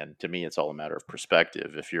playoffs. And to me, it's all a matter of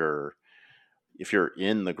perspective. If you're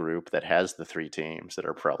in the group that has the 3 teams that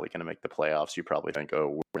are probably going to make the playoffs, you probably think,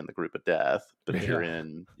 "Oh, we're in the group of death." But if you're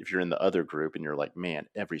in the other group and you're like, "Man,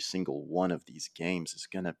 every single one of these games is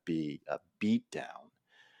going to be a beatdown,"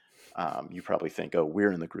 you probably think, "Oh,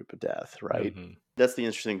 we're in the group of death," right? Mm-hmm. That's the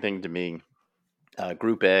interesting thing to me.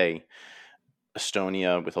 Group A,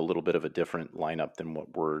 Estonia with a little bit of a different lineup than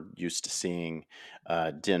what we're used to seeing.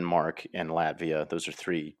 Denmark and Latvia, those are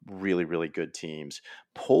 3 really, really good teams.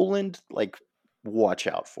 Poland, like, watch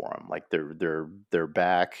out for them. Like, they're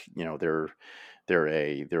back. You know, they're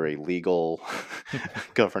a legal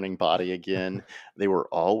governing body again. They were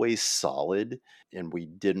always solid, and we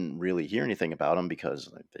didn't really hear anything about them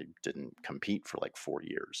because they didn't compete for like 4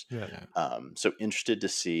 years. So interested to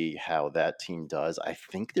see how that team does. I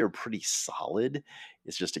think they're pretty solid.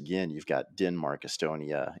 It's just, again, you've got Denmark,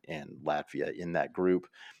 Estonia, and Latvia in that group.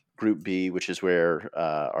 Group B, which is where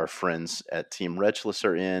our friends at Team Reckless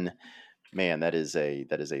are in. Man, that is a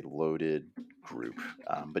loaded group.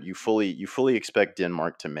 But you fully expect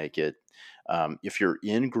Denmark to make it. If you're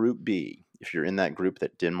in Group B, if you're in that group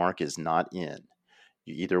that Denmark is not in,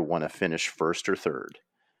 you either want to finish first or third.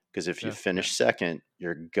 Because if you finish second,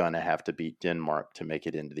 you're gonna have to beat Denmark to make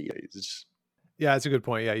it into the A's. Yeah, that's a good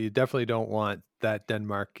point. Yeah, you definitely don't want that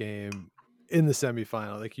Denmark game in the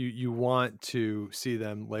semifinal. Like you want to see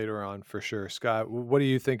them later on for sure. Scott, what are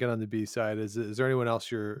you thinking on the B side? Is there anyone else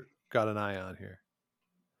you're got an eye on here?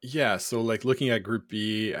 Yeah, so like looking at Group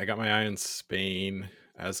B, I got my eye on Spain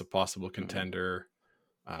as a possible contender.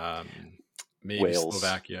 Maybe Wales.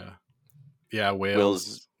 Slovakia. Yeah,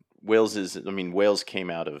 Wales. Wales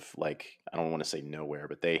came out of, like, I don't want to say nowhere,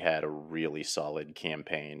 but they had a really solid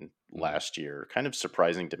campaign last year. Kind of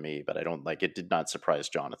surprising to me, but it did not surprise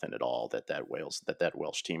Jonathan at all that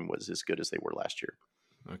Welsh team was as good as they were last year.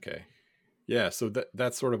 Okay. Yeah, so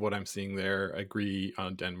that's sort of what I'm seeing there. I agree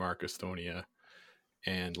on Denmark, Estonia,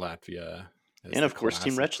 and Latvia. And of course,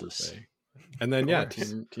 Team Reckless. And then,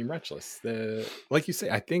 Team Reckless. Like you say,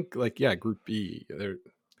 I think, Group B,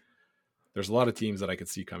 there's a lot of teams that I could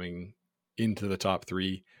see coming into the top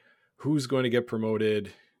 3. Who's going to get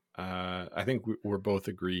promoted? I think we're both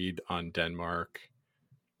agreed on Denmark.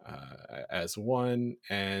 as one.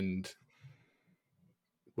 And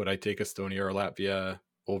would I take Estonia or Latvia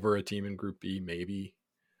over a team in Group B? Maybe.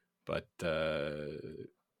 But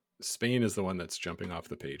Spain is the one that's jumping off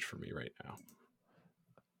the page for me right now.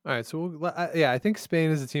 All right, so I think Spain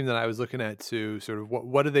is a team that I was looking at too. Sort of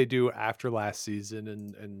what do they do after last season,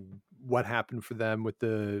 and what happened for them with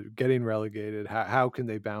the getting relegated? How can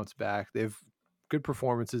they bounce back? They have good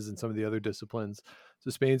performances in some of the other disciplines. So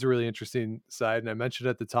Spain's a really interesting side, and I mentioned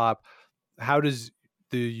at the top, how does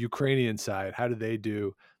the Ukrainian side? How do they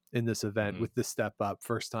do in this event with the step up,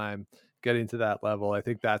 first time getting to that level? I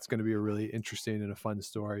think that's going to be a really interesting and a fun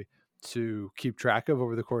story to keep track of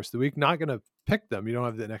over the course of the week. Not going to pick them. You don't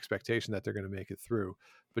have an expectation that they're going to make it through,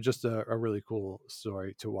 but just a really cool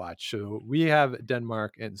story to watch. So we have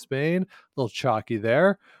Denmark and Spain, a little chalky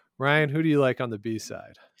there. Ryan, who do you like on the B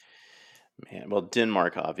side? Man, well,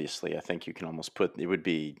 Denmark, obviously, I think you can almost put, I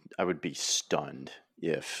would be stunned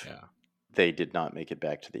if they did not make it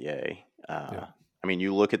back to the A. I mean,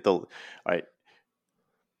 you look at the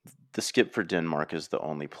skip for Denmark is the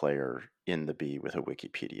only player in the B with a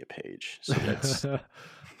Wikipedia page. So that's,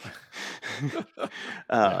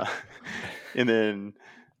 and then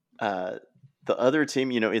the other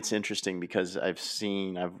team, it's interesting because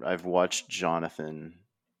I've watched Jonathan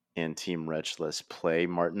and Team Wretchless play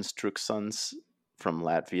Martin Struksons from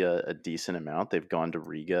Latvia a decent amount. They've gone to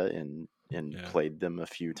Riga and played them a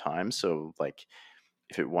few times. So like,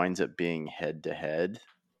 if it winds up being head to head,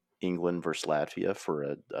 England versus Latvia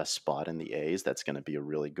for a spot in the A's, that's going to be a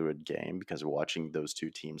really good game, because watching those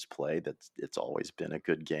two teams play, it's always been a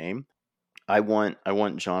good game. I want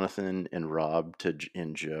Jonathan and Rob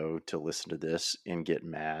and Joe to listen to this and get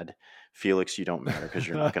mad. Felix, you don't matter because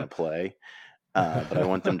you're not going to play. But I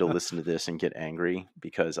want them to listen to this and get angry,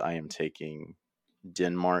 because I am taking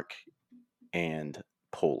Denmark and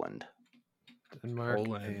Poland.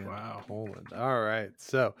 Poland. All right.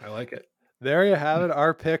 So I like it. There you have it.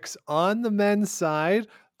 Our picks on the men's side.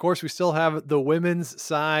 Of course, we still have the women's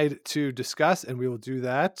side to discuss, and we will do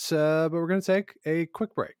that. But we're going to take a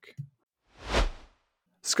quick break.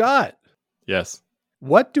 Scott. Yes.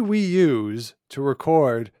 What do we use to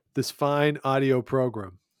record this fine audio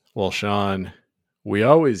program? Well, Sean, we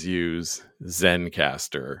always use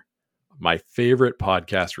Zencastr, my favorite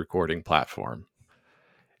podcast recording platform.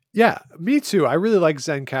 Yeah, me too. I really like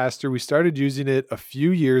Zencastr. We started using it a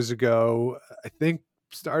few years ago. I think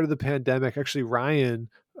start of the pandemic. Actually, Ryan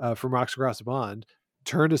from Rocks Across the Pond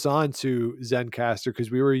turned us on to Zencastr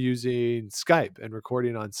because we were using Skype and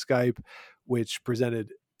recording on Skype, which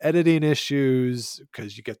presented editing issues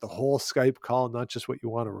because you get the whole Skype call, not just what you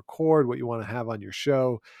want to record, what you want to have on your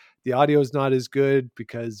show. The audio is not as good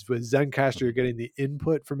because with Zencastr, you're getting the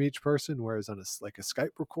input from each person, whereas on a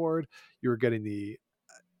Skype record, you were getting the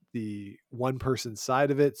one person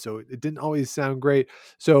side of it. So it didn't always sound great.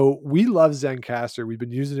 So we love Zencastr. We've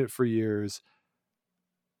been using it for years.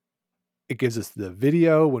 It gives us the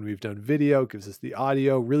video when we've done video, it gives us the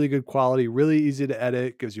audio, really good quality, really easy to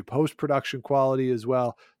edit, gives you post-production quality as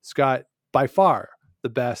well. Scott, by far the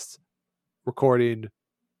best recording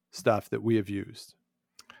stuff that we have used.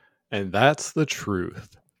 And that's the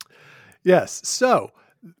truth. Yes. So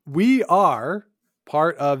we are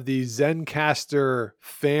part of the Zencastr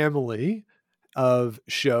family of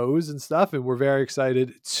shows and stuff, and we're very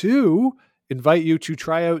excited to invite you to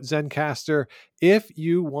try out Zencastr if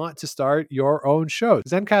you want to start your own show.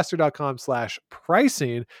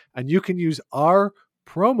 Zencastr.com/pricing, and you can use our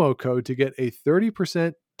promo code to get a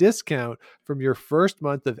 30% discount from your first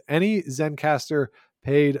month of any Zencastr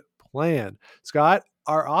paid plan. Scott,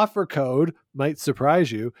 our offer code might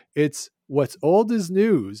surprise you. It's What's Old is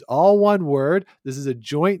News, all one word. This is a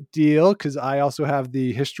joint deal because I also have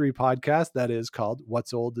the history podcast that is called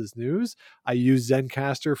What's Old is News. I use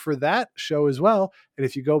Zencastr for that show as well. And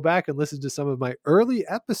if you go back and listen to some of my early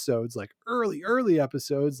episodes, like early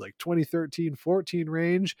episodes, like 2013, 14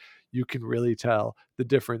 range, you can really tell the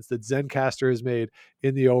difference that Zencastr has made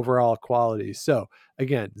in the overall quality. So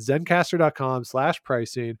again,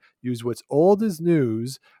 Zencastr.com/pricing, use What's Old is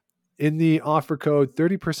News in the offer code,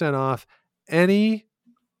 30% off any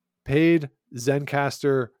paid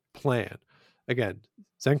Zencastr plan. Again,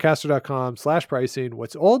 Zencastr.com/pricing.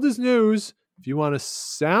 What's Old is News if you want to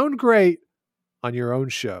sound great on your own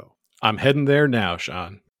show. I'm heading there now,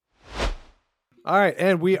 Sean. All right,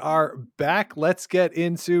 and we are back. Let's get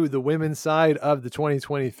into the women's side of the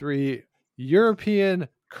 2023 European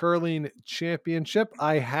Curling Championship.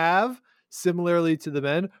 I have, similarly to the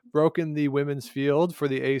men, broken the women's field for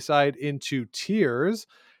the A side into tiers.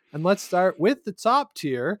 And let's start with the top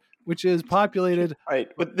tier, which is populated. All right,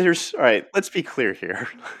 but all right, let's be clear here.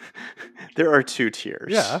 There are 2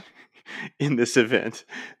 tiers. Yeah. In this event.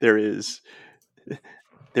 There's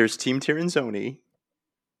Team Tiranzoni,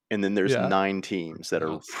 and then there's 9 teams that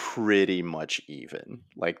are pretty much even.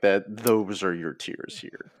 Like that, those are your tiers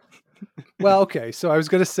here. Well, okay. So I was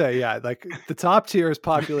going to say, like the top tier is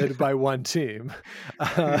populated by 1 team.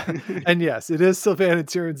 And yes, it is Silvana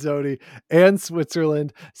Tiranzoni and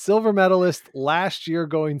Switzerland. Silver medalist last year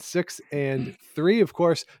going 6-3. Of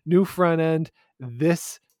course, new front end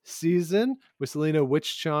this season with Selena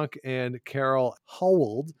Wichchonk and Carol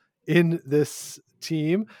Howald in this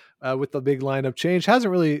team with the big lineup change.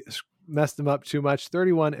 Hasn't really messed them up too much.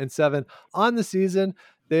 31-7 on the season.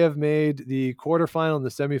 They have made the quarterfinal and the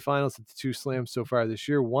semifinals at the 2 slams so far this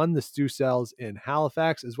year. Won the Stu Cells in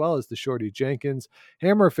Halifax, as well as the Shorty Jenkins.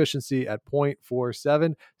 Hammer efficiency at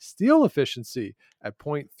 0.47. Steel efficiency at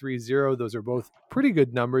 0.30. Those are both pretty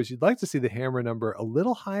good numbers. You'd like to see the hammer number a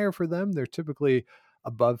little higher for them. They're typically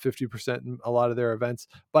above 50% in a lot of their events,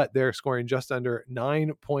 but they're scoring just under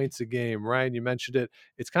 9 points a game. Ryan, you mentioned it.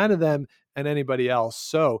 It's kind of them and anybody else.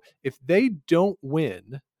 So if they don't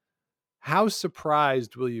win, how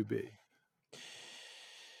surprised will you be?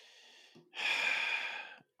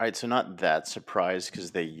 All right, so not that surprised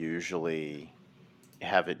because they usually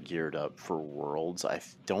have it geared up for Worlds. I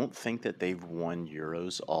don't think that they've won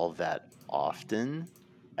Euros all that often.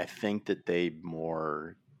 I think that they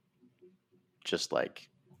more just like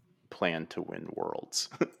plan to win Worlds.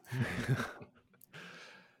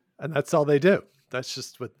 And that's all they do. That's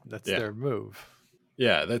just their move.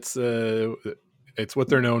 Yeah, that's it's what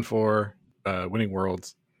they're known for, winning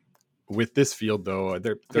Worlds. With this field, though,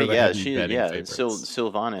 they're the heavy betting favorites.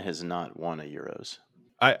 Silvana has not won a Euros.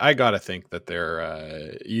 I gotta think that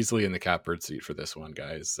they're easily in the catbird seat for this one,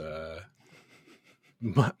 guys.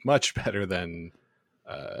 Much better than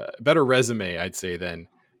better resume, I'd say, than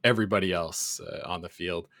everybody else on the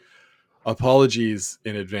field. Apologies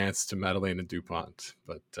in advance to Madeleine Dupont,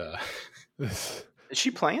 but is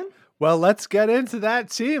she playing? Well, let's get into that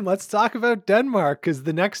team. Let's talk about Denmark, because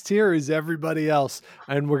the next tier is everybody else.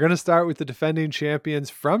 And we're going to start with the defending champions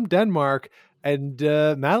from Denmark. And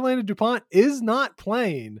Madeleine Dupont is not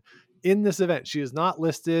playing in this event. She is not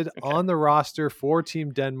listed on the roster for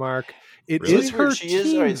Team Denmark. It really? is her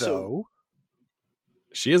team, right, though.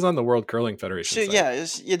 She is on the World Curling Federation site. Yeah,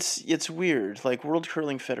 it's weird. Like, World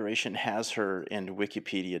Curling Federation has her and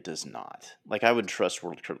Wikipedia does not. Like, I would trust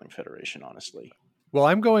World Curling Federation, honestly. Well,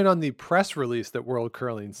 I'm going on the press release that World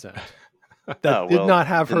Curling sent that did not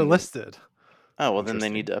have her listed. Oh, well, then they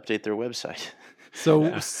need to update their website.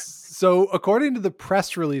 So according to the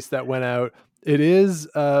press release that went out, it is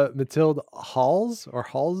Mathilde Hals or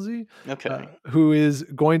Halsey, who is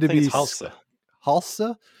going to be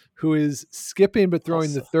Halsa, who is skipping but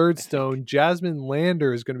throwing the 3rd stone. Jasmine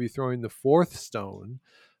Lander is going to be throwing the 4th stone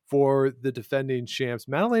for the defending champs.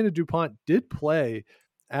 Madeleine Dupont did play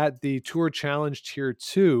at the Tour Challenge Tier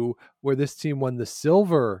 2, where this team won the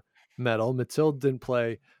silver medal. Mathilde didn't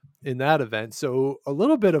play in that event. So a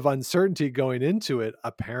little bit of uncertainty going into it,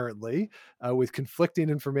 apparently, with conflicting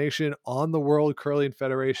information on the World Curling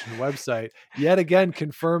Federation website, yet again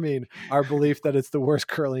confirming our belief that it's the worst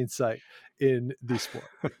curling site in the sport.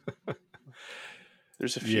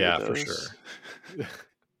 There's a few of those. For sure.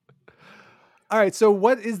 All right, so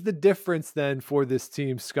what is the difference then for this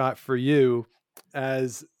team, Scott, for you,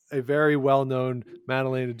 as a very well-known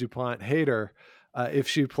Madeleine Dupont hater, if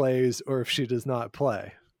she plays or if she does not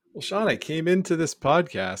play? Well, Sean, I came into this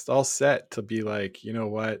podcast all set to be like, you know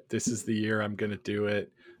what? This is the year I'm going to do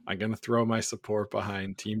it. I'm going to throw my support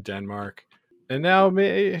behind Team Denmark. And now,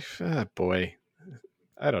 boy,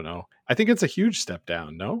 I don't know. I think it's a huge step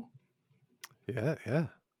down, no? Yeah.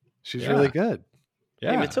 She's really good.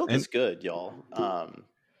 Yeah. Hey, Mathilde's good, y'all.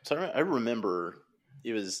 So I remember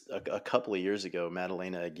it was a couple of years ago,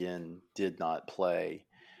 Madalena again did not play.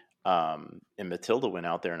 And Mathilde went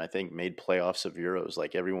out there and I think made playoffs of Euros.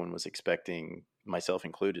 Like, everyone was expecting, myself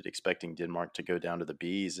included, expecting Denmark to go down to the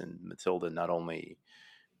Bs, and Mathilde not only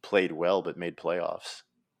played well but made playoffs.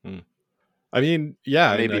 I mean,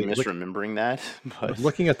 yeah, maybe misremembering that, but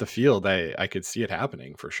looking at the field, I could see it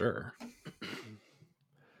happening for sure.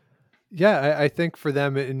 Yeah, I think for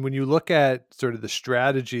them, and when you look at sort of the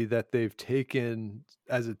strategy that they've taken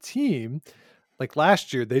as a team, like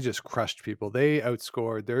last year, they just crushed people. They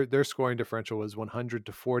outscored, their scoring differential was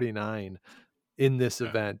 100-49 in this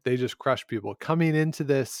event. They just crushed people. Coming into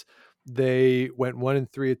this, they went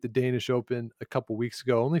 1-3 at the Danish Open a couple weeks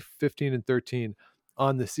ago, only 15-13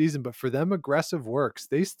 on the season, but for them, aggressive works.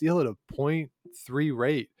 They steal at a 0.3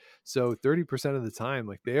 rate. So 30% of the time,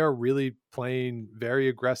 like they are really playing very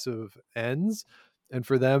aggressive ends. And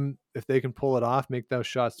for them, if they can pull it off, make those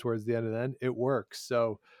shots towards the end of the end, it works.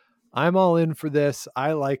 So I'm all in for this.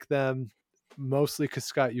 I like them mostly because,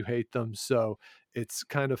 Scott, you hate them. So it's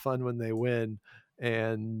kind of fun when they win.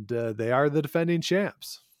 And they are the defending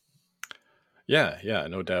champs. Yeah,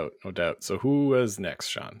 no doubt. So who is next,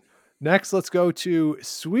 Sean? Next, let's go to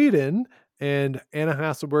Sweden and Anna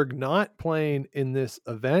Hasselborg not playing in this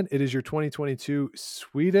event. It is your 2022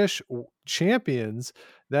 Swedish champions.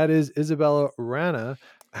 That is Isabella Rana.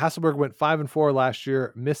 Hasselborg went 5-4 last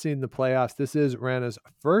year, missing the playoffs. This is Rana's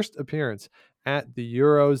first appearance at the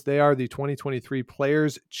Euros. They are the 2023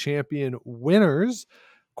 Players Champion winners.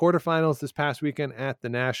 Quarterfinals this past weekend at the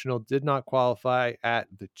National, did not qualify at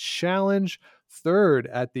the Challenge, third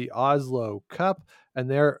at the Oslo Cup, and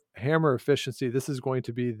their hammer efficiency, this is going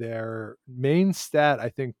to be their main stat, I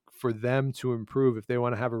think, for them to improve if they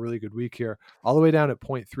want to have a really good week here, all the way down at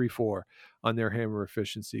 0.34 on their hammer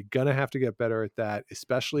efficiency. Gonna have to get better at that,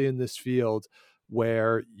 especially in this field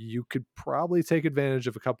where you could probably take advantage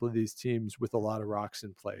of a couple of these teams with a lot of rocks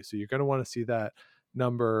in play. So you're going to want to see that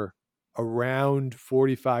number around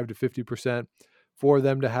 45 to 50% for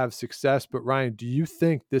them to have success. But Ryan, do you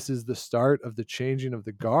think this is the start of the changing of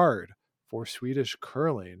the guard for Swedish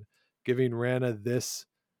curling, giving Rana this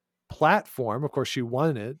platform? Of course, she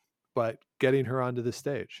won it, but getting her onto the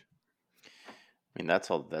stage. I mean, that's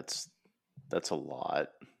a lot.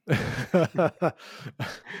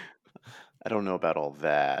 I don't know about all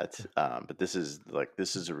that, but this is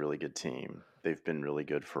a really good team. They've been really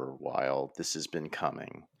good for a while. This has been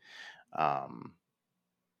coming.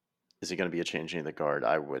 Is it going to be a changing of the guard?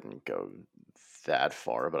 I wouldn't go that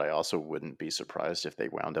far, but I also wouldn't be surprised if they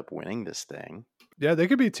wound up winning this thing. Yeah, they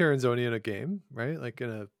could be Tirinzoni in a game, right? Like in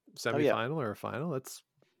a semifinal or a final. That's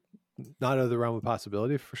not out of the realm of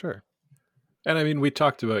possibility for sure. And I mean, we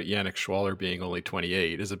talked about Yannick Schwaller being only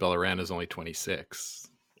 28. Isabella Rana is only 26.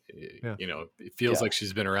 Yeah. You know, it feels like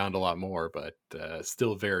she's been around a lot more, but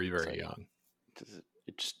still very, very young.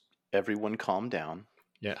 Just everyone calm down.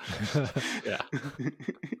 Yeah. Yeah.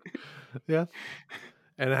 Yeah.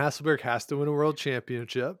 And Hasselborg has to win a world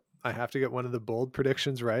championship. I have to get one of the bold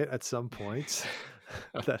predictions right at some point.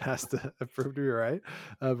 That has to prove to be right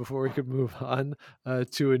before we could move on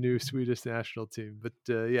to a new Swedish national team. But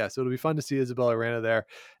yeah, so it'll be fun to see Isabella Rana there.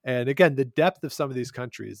 And again, the depth of some of these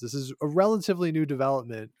countries. This is a relatively new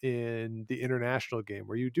development in the international game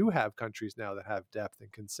where you do have countries now that have depth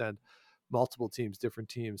and can send multiple teams, different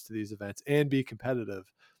teams to these events and be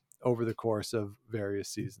competitive over the course of various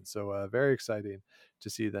seasons. So very exciting to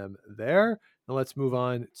see them there. And let's move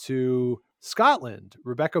on to Scotland.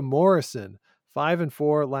 Rebecca Morrison,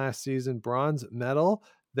 5-4 last season, bronze medal.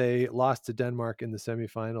 They lost to Denmark in the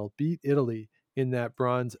semifinal, beat Italy in that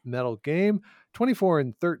bronze medal game.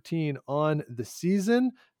 24-13 on the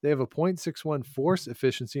season. They have a 0.61 force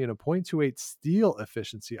efficiency and a 0.28 steal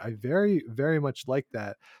efficiency. I very, very much like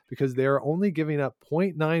that because they're only giving up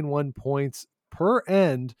 0.91 points per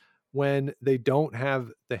end when they don't have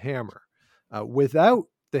the hammer. Without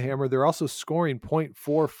the hammer, they're also scoring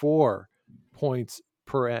 0.44 points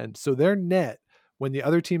per end. So their net, when the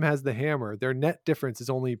other team has the hammer, their net difference is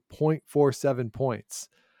only 0.47 points.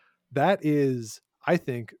 That is, I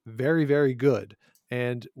think, very, very good.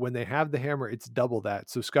 And when they have the hammer, it's double that.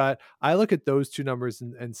 So Scott, I look at those two numbers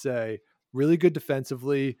and say really good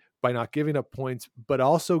defensively by not giving up points, but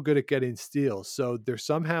also good at getting steals. So they're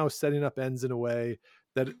somehow setting up ends in a way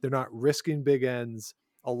that they're not risking big ends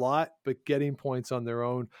a lot, but getting points on their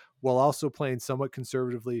own while also playing somewhat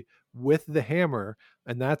conservatively with the hammer.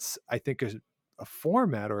 And that's, I think, a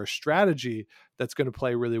format or a strategy that's going to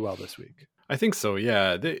play really well this week. I think so.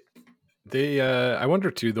 Yeah. They I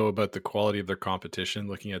wonder too, though, about the quality of their competition,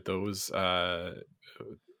 looking at those, the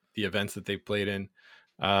events that they played in.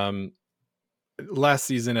 Last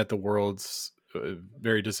season at the Worlds,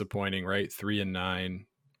 very disappointing, right? 3-9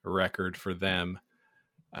 record for them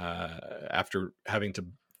after having to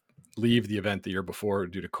leave the event the year before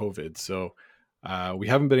due to COVID. So we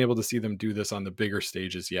haven't been able to see them do this on the bigger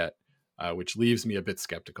stages yet, which leaves me a bit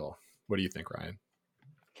skeptical. What do you think, Ryan?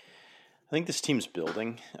 I think this team's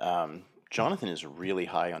building. Jonathan is really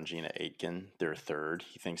high on Gina Aitken, their third.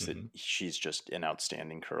 He thinks that she's just an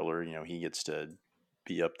outstanding curler. You know, he gets to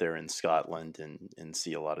be up there in Scotland and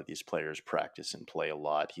see a lot of these players practice and play a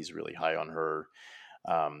lot. He's really high on her.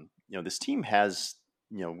 You know, this team has,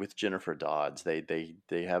 you know, with Jennifer Dodds, they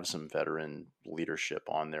have some veteran leadership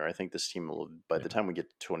on there. I think this team will, by the time we get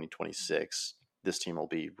to 2026, this team will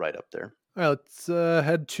be right up there. All right, let's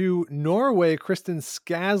head to Norway. Kristen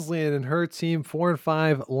Skaslian and her team,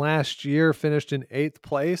 4-5 last year, finished in 8th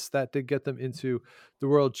place. That did get them into the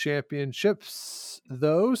World Championships,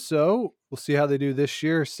 though. So we'll see how they do this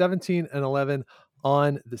year. 17-11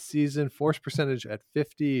 on the season, force percentage at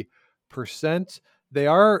 50%. They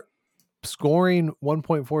are scoring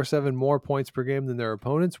 1.47 more points per game than their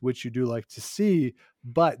opponents, which you do like to see,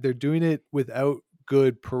 but they're doing it without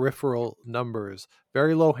good peripheral numbers.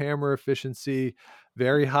 Very low hammer efficiency,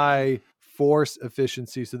 very high force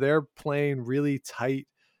efficiency. So they're playing really tight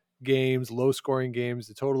games, low scoring games,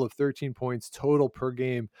 a total of 13 points total per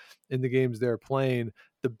game in the games they're playing.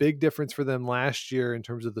 The big difference for them last year in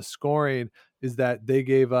terms of the scoring is that they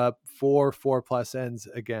gave up 4+ ends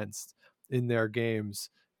against in their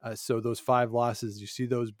games. So those 5 losses, you see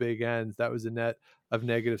those big ends, that was a net of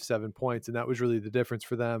 -7 points. And that was really the difference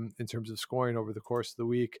for them in terms of scoring over the course of the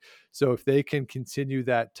week. So if they can continue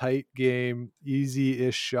that tight game,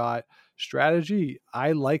 easy-ish shot strategy,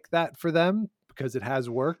 I like that for them because it has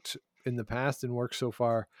worked in the past and worked so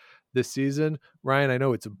far this season. Ryan, I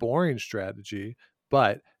know it's a boring strategy,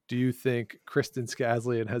 but do you think Kristen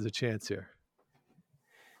Skaslian has a chance here?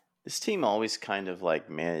 This team always kind of like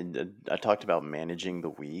I talked about managing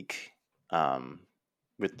the week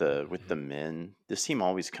with the men. This team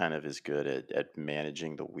always kind of is good at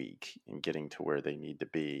managing the week and getting to where they need to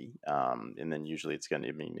be. And then usually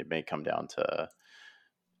it may come down to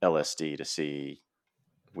LSD to see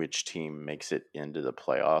which team makes it into the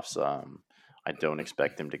playoffs. I don't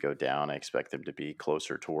expect them to go down. I expect them to be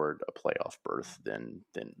closer toward a playoff berth than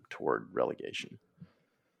toward relegation.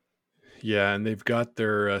 Yeah, and they've got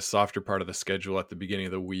their softer part of the schedule at the beginning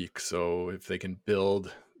of the week. So if they can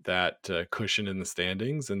build that cushion in the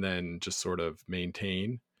standings and then just sort of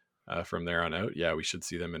maintain from there on out, yeah, we should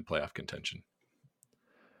see them in playoff contention.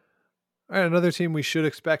 All right, another team we should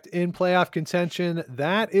expect in playoff contention,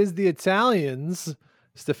 that is the Italians.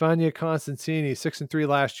 Stefania Constantini, 6-3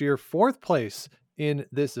 last year, 4th place in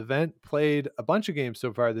this event, played a bunch of games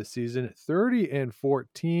so far this season,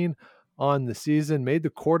 30-14 on the season, made the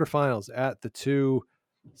quarterfinals at the 2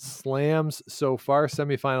 slams so far,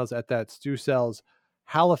 semifinals at that Stu Cells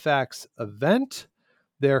Halifax event.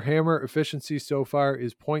 Their hammer efficiency so far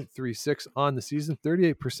is 0.36 on the season,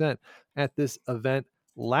 38% at this event.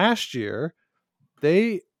 Last year,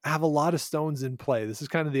 they have a lot of stones in play. This is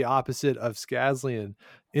kind of the opposite of Skaslian.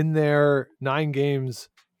 In their 9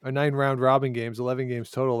 round robin games, 11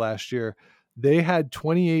 games total last year, they had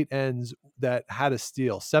 28 ends that had a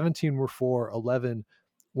steal. 17 were for, 11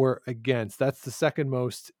 were against. That's the second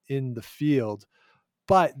most in the field.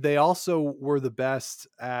 But they also were the best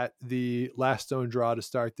at the last stone draw to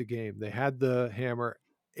start the game. They had the hammer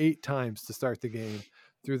 8 times to start the game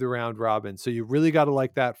through the round robin. So you really got to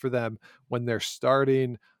like that for them when they're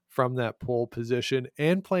starting from that pole position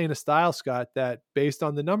and playing a style, Scott, that based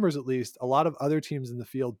on the numbers, at least, a lot of other teams in the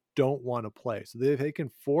field don't want to play. So they can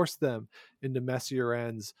force them into messier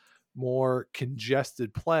ends, more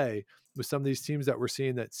congested play with some of these teams that we're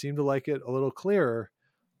seeing that seem to like it a little clearer.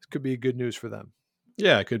 This could be good news for them.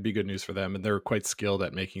 Yeah, it could be good news for them. And they're quite skilled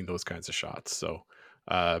at making those kinds of shots. So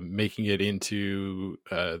making it into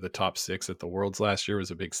the top 6 at the Worlds last year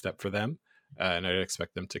was a big step for them. And I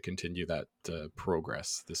expect them to continue that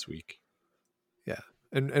progress this week. Yeah.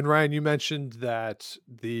 And Ryan, you mentioned that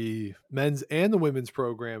the men's and the women's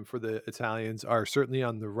program for the Italians are certainly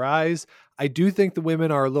on the rise. I do think the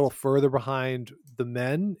women are a little further behind the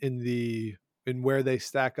men in where they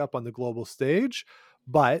stack up on the global stage,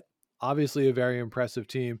 but obviously a very impressive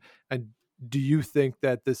team. And do you think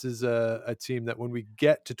that this is a team that when we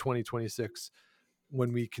get to 2026,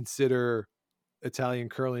 when we consider Italian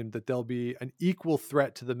curling, that they'll be an equal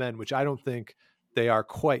threat to the men, which I don't think they are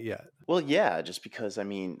quite yet? Well, yeah, just because, I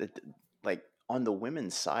mean, like on the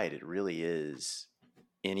women's side, it really is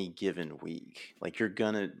any given week. Like you're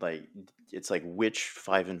gonna it's like which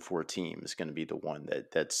 5 and 4 team is going to be the one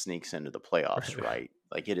that sneaks into the playoffs, right?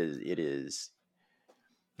 Like it is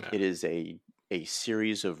a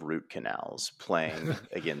series of root canals playing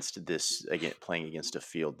against a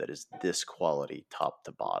field that is this quality top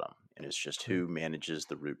to bottom. And it's just who manages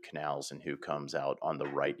the root canals and who comes out on the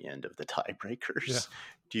right end of the tiebreakers.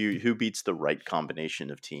 Yeah. Who beats the right combination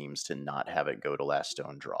of teams to not have it go to last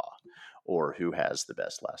stone draw, or who has the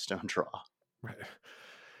best last stone draw? Right.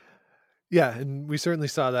 Yeah, and we certainly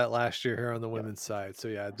saw that last year here on the women's side. So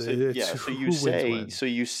yeah, so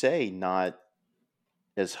you say not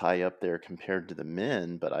as high up there compared to the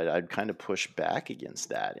men, but I'd kind of push back against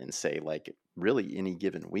that and say, like, really any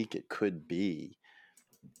given week it could be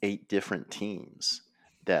 8 different teams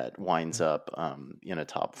that winds up in a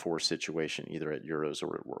top 4 situation, either at Euros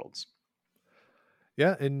or at Worlds.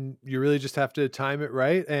 Yeah, and you really just have to time it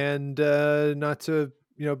right and not to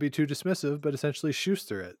be too dismissive, but essentially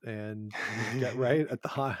Schuster it and get right at the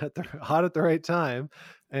hot at the right time,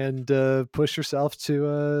 and push yourself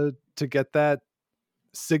to get that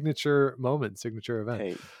signature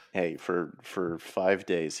event. Hey, for 5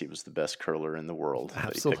 days he was the best curler in the world.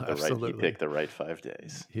 Absolutely. He picked the right 5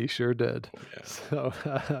 days. He sure did. Yeah. So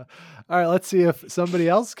all right, let's see if somebody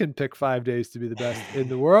else can pick 5 days to be the best in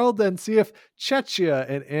the world, and see if Chechia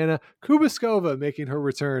and Anna Kubiskova making her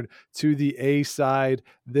return to the A side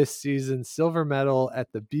this season. Silver medal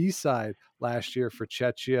at the B side last year for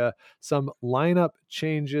Chechia. Some lineup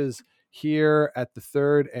changes here at the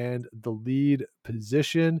third and the lead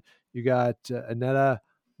position. You got Aneta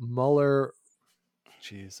Muller.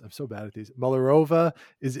 Jeez, I'm so bad at these. Mullerova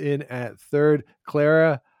is in at third.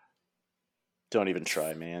 Clara. Don't even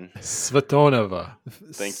try, man. Svatonova.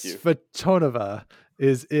 Thank you. Svatonova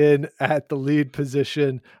is in at the lead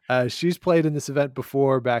position. She's played in this event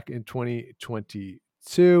before, back in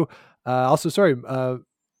 2022.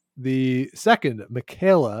 The second,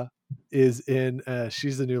 Michaela, is in.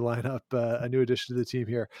 She's the new lineup, a new addition to the team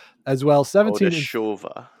here as well. 17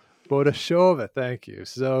 Bodashova, thank you.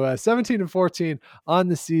 So 17 and 14 on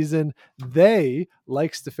the season. They,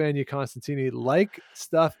 like Stefania Constantini, like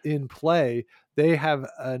stuff in play. They have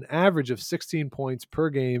an average of 16 points per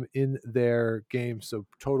game in their game, so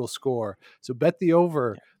total score. So bet the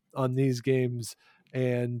over on these games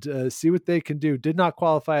and see what they can do. Did not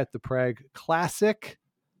qualify at the Prague Classic,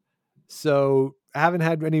 so haven't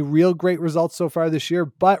had any real great results so far this year,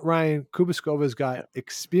 but Ryan, Kubiskova's got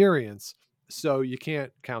experience, so you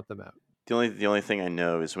can't count them out. The only thing I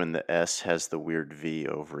know is when the S has the weird V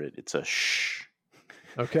over it, it's a shh.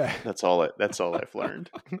 Okay. That's all I've learned.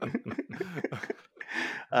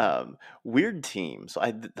 Weird teams.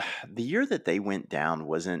 The year that they went down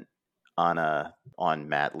wasn't on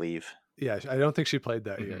mat leave. Yeah, I don't think she played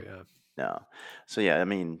that year. Yeah. No. So yeah, I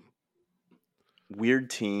mean, weird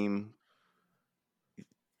team.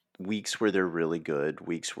 Weeks where they're really good,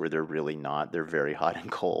 weeks where they're really not. They're very hot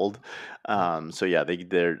and cold. So yeah,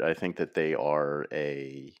 I think that they are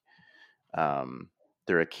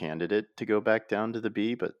they're a candidate to go back down to the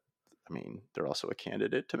B, but I mean, they're also a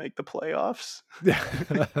candidate to make the playoffs. Yeah,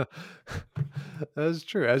 that's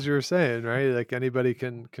true. As you were saying, right? Like anybody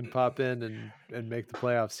can pop in and make the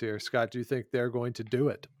playoffs here. Scott, do you think they're going to do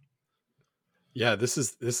it? Yeah, this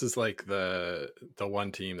is like the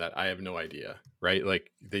one team that I have no idea, right? Like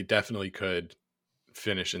they definitely could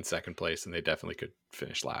finish in second place and they definitely could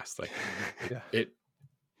finish last. Like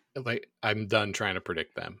I'm done trying to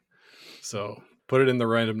predict them. So put it in the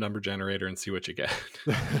random number generator and see what you get.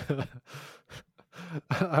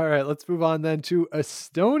 All right, let's move on then to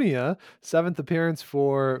Estonia. 7th appearance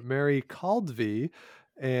for Mary Kaldvi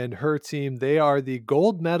and her team. They are the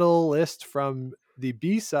gold medalist from the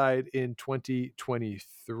B side in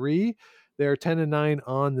 2023. They're 10-9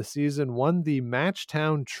 on the season, won the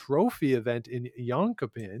Matchtown Trophy event in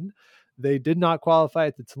Jönköping. They did not qualify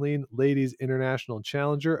at the Tallinn Ladies International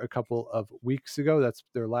Challenger a couple of weeks ago. That's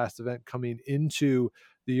their last event coming into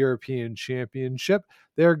the European Championship.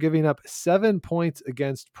 They're giving up 7 points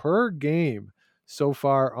against per game so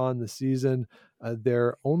far on the season.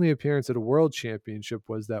 Their only appearance at a world championship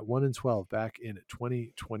was that 1-12 back in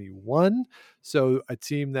 2021. So a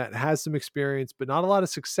team that has some experience, but not a lot of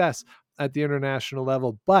success at the international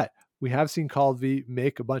level. But we have seen Kaldvi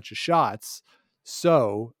make a bunch of shots.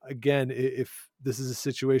 So again, if this is a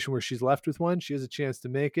situation where she's left with one, she has a chance to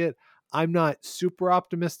make it. I'm not super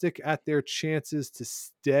optimistic at their chances to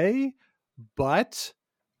stay, but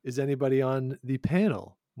is anybody on the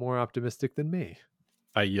panel more optimistic than me?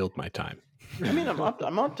 I yield my time. I mean, I'm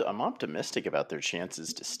optimistic about their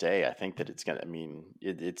chances to stay. I think that it's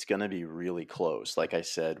gonna be really close. Like I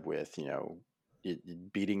said, with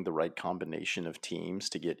beating the right combination of teams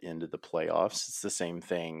to get into the playoffs. It's the same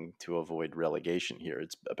thing to avoid relegation here.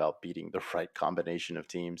 It's about beating the right combination of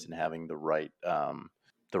teams and having the right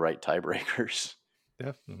tiebreakers.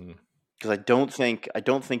 Yeah. Because I don't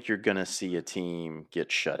think you're gonna see a team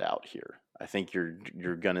get shut out here. I think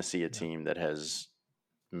you're gonna see a team that has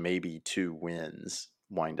maybe 2 wins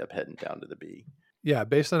wind up heading down to the B. Yeah,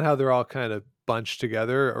 based on how they're all kind of bunched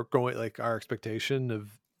together or going, like our expectation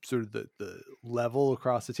of sort of the level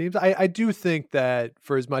across the teams. I do think that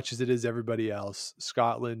for as much as it is everybody else,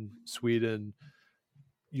 Scotland, Sweden,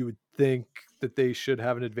 you would think that they should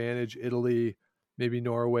have an advantage. Italy, maybe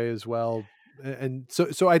Norway as well. And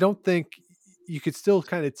so I don't think you could still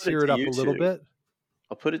kind of tear it up a little bit.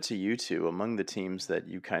 I'll put it to you two. Among the teams that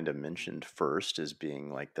you kind of mentioned first as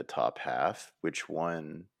being like the top half, which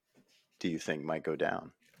one do you think might go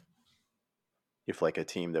down? If like a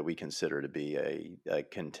team that we consider to be a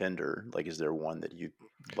contender, like is there one that you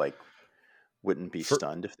like wouldn't be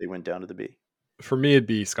stunned if they went down to the B? For me, it'd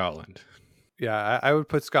be Scotland. Yeah, I would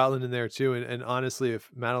put Scotland in there too. And honestly,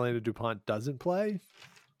 if Madalena Dupont doesn't play,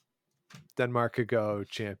 Denmark could go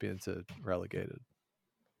champion to relegated.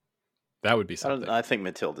 That would be something. I think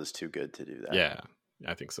Matilda's too good to do that. Yeah,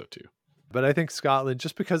 I think so too. But I think Scotland,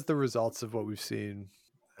 just because the results of what we've seen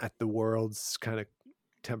at the Worlds kind of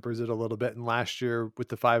tempers it a little bit. And last year with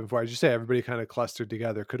the 5 and 4, as you say, everybody kind of clustered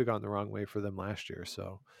together. Could have gone the wrong way for them last year.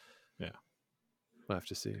 So yeah, we'll have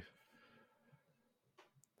to see.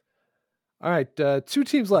 All right, 2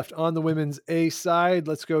 teams left on the women's A side.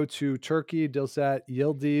 Let's go to Turkey. Dilsat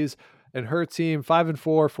Yildiz and her team 5 and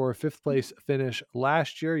 4 for a 5th place finish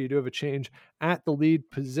last year. You do have a change at the lead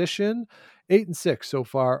position. 8 and 6 so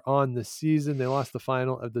far on the season. They lost the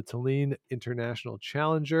final of the Tallinn International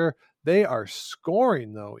Challenger. They are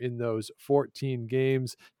scoring though in those 14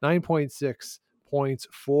 games, 9.6 points,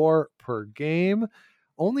 4 per game.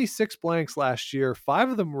 Only 6 blanks last year. 5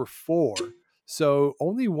 of them were 4. So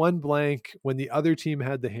only 1 blank when the other team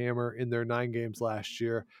had the hammer in their 9 games last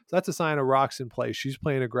year. So that's a sign of rocks in play. She's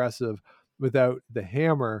playing aggressive without the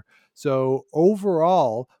hammer. So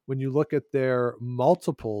overall, when you look at their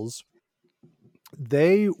multiples,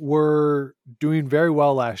 they were doing very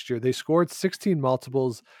well last year. They scored 16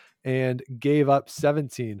 multiples and gave up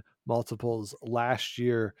 17 multiples last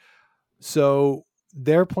year. So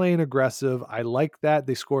they're playing aggressive. I like that.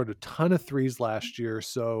 They scored a ton of 3s last year.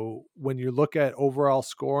 So when you look at overall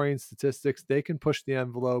scoring statistics, they can push the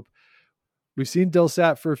envelope. We've seen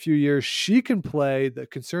Dilsat for a few years. She can play. The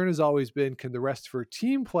concern has always been, can the rest of her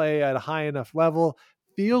team play at a high enough level?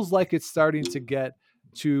 Feels like it's starting to get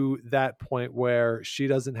to that point where she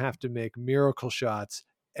doesn't have to make miracle shots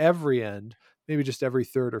every end, maybe just every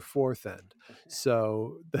 3rd or 4th end.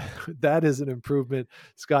 So that is an improvement.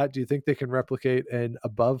 Scott, do you think they can replicate an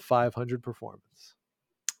above 500 performance?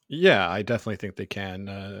 Yeah, I definitely think they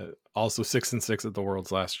can. Also 6 and 6 at the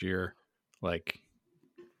Worlds last year, like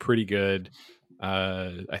pretty good.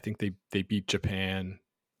 I think they beat Japan,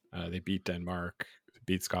 they beat Denmark,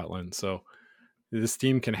 beat Scotland. So this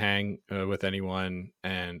team can hang with anyone,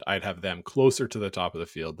 and I'd have them closer to the top of the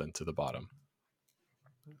field than to the bottom.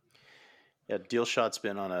 Yeah, Dealshot's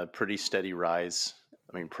been on a pretty steady rise.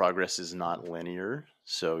 I mean, progress is not linear,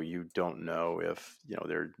 so you don't know if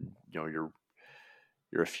you're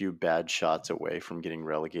a few bad shots away from getting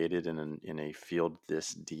relegated in a field this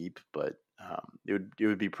deep. But it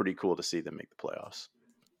would be pretty cool to see them make the playoffs.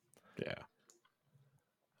 Yeah.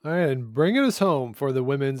 All right, and bringing us home for the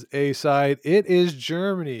women's A side, it is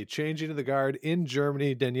Germany. Changing to the guard in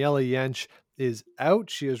Germany, Daniela Jentsch is out.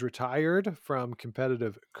 She is retired from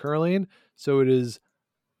competitive curling. So it is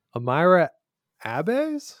Amira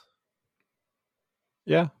Abes.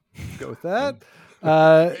 Yeah. Go with that.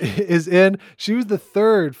 Is in. She was the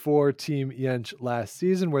 3rd for Team Jentsch last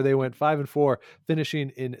season, where they went 5 and 4, finishing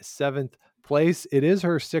in 7th place. It is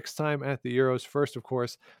her 6th time at the Euros. First, of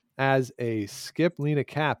course, as a skip. Lena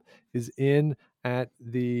Kapp is in at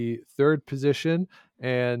the 3rd position,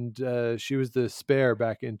 and she was the spare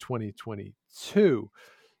back in 2022.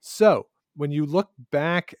 So when you look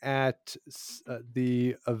back at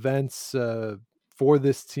the events for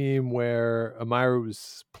this team where Amira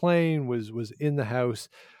was playing, was in the house,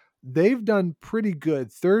 they've done pretty good.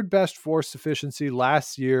 3rd best force efficiency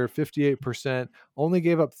last year, 58%, only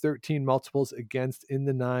gave up 13 multiples against in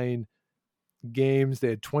the 9 games. They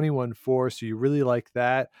had 21-4, so you really like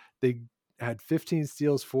that. They had 15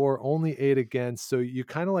 steals for, only 8 against. So you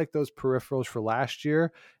kind of like those peripherals for last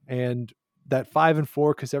year. And that 5 and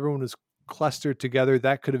 4, because everyone was clustered together,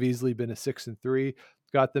 that could have easily been a 6 and 3.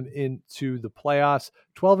 Got them into the playoffs.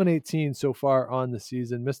 12 and 18 so far on the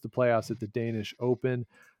season. Missed the playoffs at the Danish Open.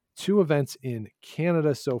 2 events in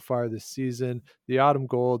Canada so far this season, the Autumn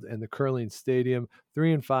Gold and the Curling Stadium.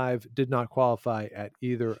 3 and 5 did not qualify at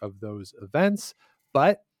either of those events,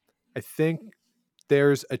 but I think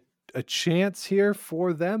there's a chance here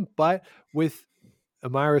for them. But with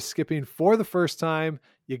Amira skipping for the first time,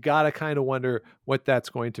 you got to kind of wonder what that's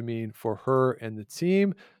going to mean for her and the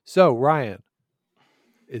team. So, Ryan,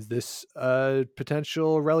 is this a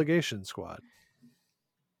potential relegation squad?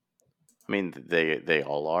 I mean, they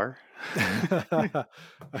all are.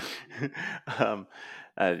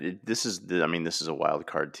 This is a wild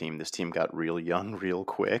card team. This team got real young real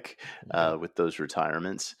quick with those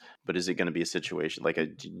retirements. But is it going to be a situation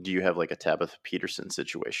do you have like a Tabitha Peterson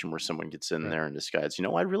situation where someone gets in there and decides,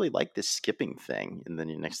 I really like this skipping thing, and then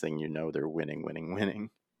the next thing you know, they're winning.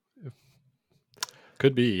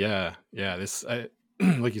 Could be, yeah. This,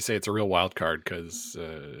 like you say, it's a real wild card because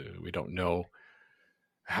we don't know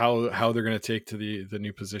how they're going to take to the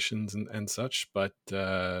new positions and such. But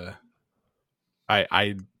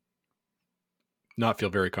I not feel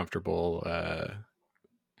very comfortable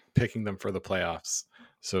picking them for the playoffs,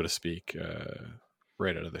 so to speak,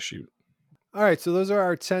 right out of the chute. All right, so those are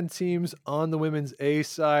our 10 teams on the women's A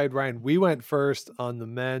side. Ryan, we went first on the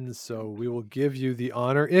men's, so we will give you the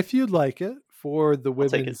honor, if you'd like it, for the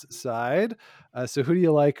women's side. So who do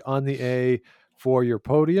you like on the A for your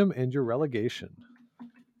podium and your relegation?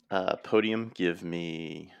 Podium, give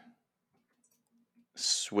me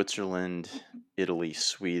Switzerland, Italy,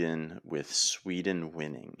 Sweden, with Sweden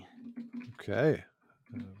winning. Okay.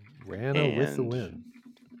 Rana with the win.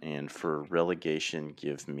 And for relegation,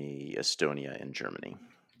 give me Estonia and Germany.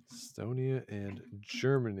 Estonia and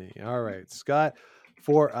Germany. All right, Scott.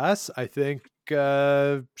 For us, I think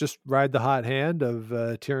just ride the hot hand of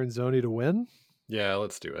Tiranzoni to win. Yeah,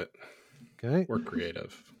 let's do it. Okay. We're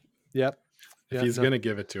creative. Yep. If he's going to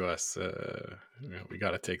give it to us, we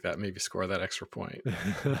got to take that, maybe score that extra point.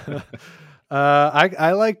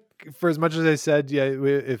 I like, for as much as I said,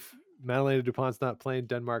 if Madeleine Dupont's not playing,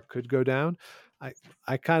 Denmark could go down.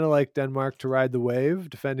 I kind of like Denmark to ride the wave,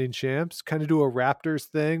 defending champs, kind of do a Raptors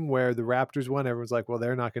thing where the Raptors won. Everyone's like, well,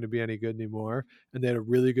 they're not going to be any good anymore. And they had a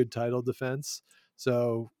really good title defense.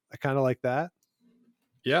 So I kind of like that.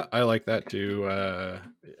 Yeah, I like that too.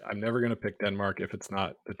 I'm never going to pick Denmark if it's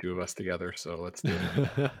not the two of us together. So let's do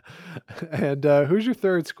it. And who's your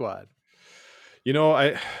third squad?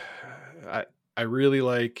 I really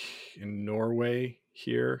like Norway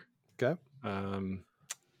here. Okay.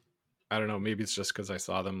 I don't know. Maybe it's just because I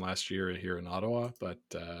saw them last year here in Ottawa, but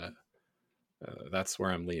that's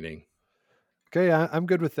where I'm leaning. Okay, I'm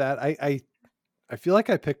good with that. I feel like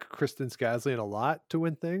I pick Kristen Skaslien a lot to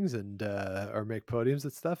win things and or make podiums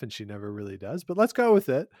and stuff, and she never really does. But let's go with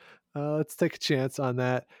it. Let's take a chance on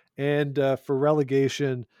that. And for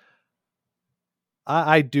relegation,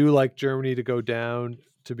 I do like Germany to go down,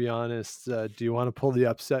 to be honest. Do you want to pull the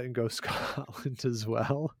upset and go Scotland as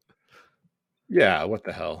well? Yeah, what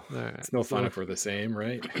the hell? Right, it's no fun if we're the same,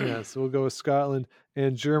 right? Yeah, so we'll go with Scotland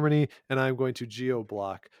and Germany, and I'm going to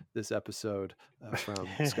geo-block this episode from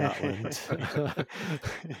Scotland.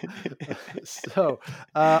 So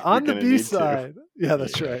on the B side, yeah,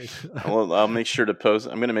 that's right. Well, I'll make sure to post.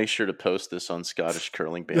 I'm going to make sure to post this on Scottish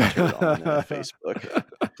Curling Banter on Facebook.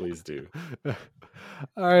 Please do.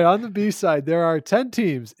 All right, on the B side, there are 10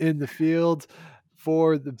 teams in the field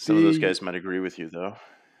for the Some of those guys might agree with you, though.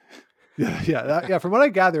 Yeah. From what I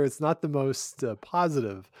gather, it's not the most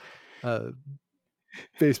positive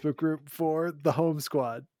Facebook group for the home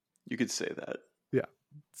squad. You could say that. Yeah.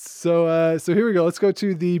 So here we go. Let's go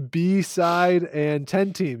to the B side and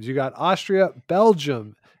 10 teams. You got Austria,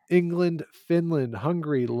 Belgium, England, Finland,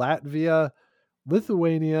 Hungary, Latvia,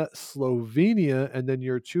 Lithuania, Slovenia, and then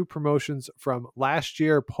your two promotions from last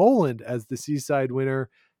year, Poland as the C-side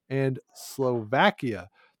winner, and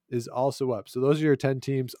Slovakia is also up. So those are your 10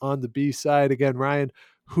 teams on the B side. Again, Ryan,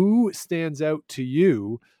 who stands out to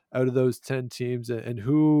you out of those 10 teams, and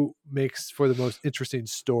who makes for the most interesting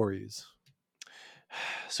stories?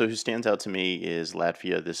 So who stands out to me is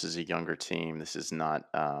Latvia. This is a younger team. This is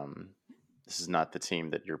not the team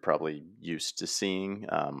that you're probably used to seeing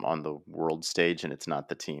on the world stage, and it's not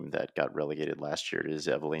the team that got relegated last year. It is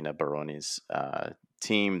Evelina Baroni's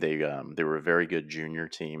team. They were a very good junior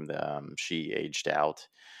team. She aged out.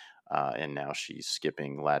 And now she's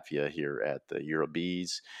skipping Latvia here at the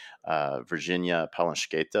Eurobs. Virginia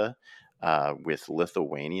Palansketa with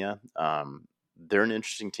Lithuania. They're an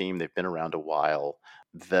interesting team. They've been around a while.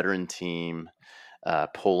 Veteran team.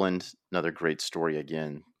 Poland, another great story.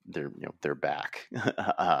 Again, they're back.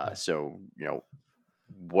 So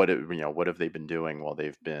what have they been doing while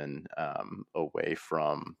they've been away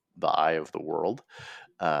from the eye of the world?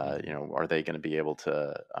 Are they going to be able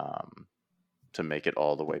to make it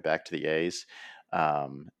all the way back to the A's?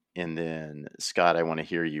 And then Scott, I want to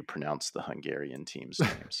hear you pronounce the Hungarian team's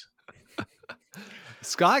names.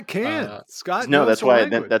 Scott can. Scott. No, that's why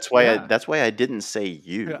I didn't say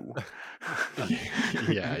you.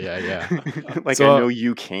 Yeah. I know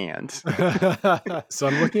you can't. So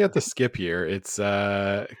I'm looking at the skip here. It's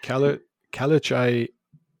Kalachai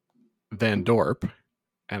Van Dorp,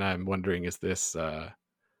 and I'm wondering, is this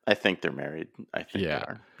I think they're married. I think they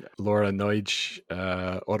are. Yeah. Laura Neutsch,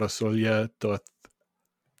 Orosolia Toth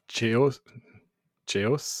Cheos,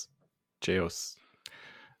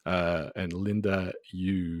 and Linda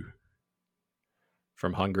Yu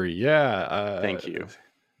from Hungary. Yeah. Thank you.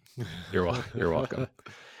 You're welcome.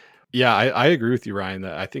 Yeah, I agree with you, Ryan,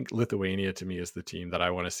 that I think Lithuania to me is the team that I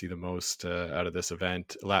want to see the most out of this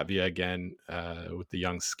event. Latvia, again, with the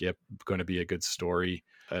young skip, going to be a good story.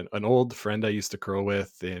 An old friend I used to curl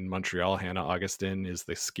with in Montreal, Hannah Augustin, is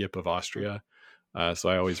the skip of Austria. So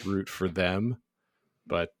I always root for them.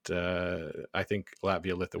 But I think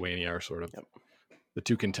Latvia, Lithuania are sort of the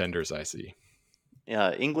two contenders I see.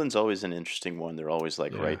 Yeah, England's always an interesting one. They're always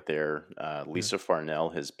right there. Lisa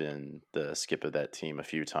Farnell has been the skip of that team a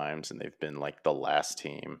few times, and they've been like the last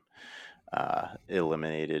team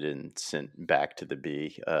eliminated and sent back to the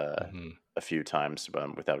B a few times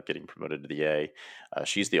without getting promoted to the A.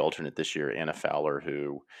 She's the alternate this year, Anna Fowler,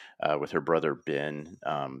 who with her brother Ben,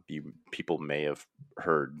 people may have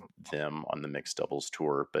heard them on the mixed doubles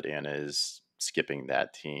tour, but Anna is skipping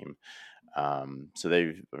that team. So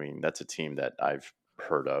that's a team that I've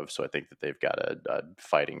heard of. So I think that they've got a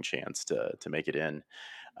fighting chance to make it in.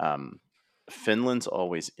 Finland's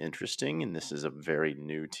always interesting, and this is a very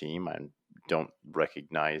new team. I don't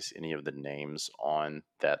recognize any of the names on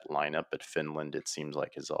that lineup, but Finland, it seems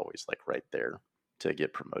like, is always right there to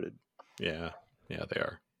get promoted. Yeah, they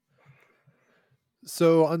are.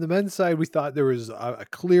 So on the men's side, we thought there was a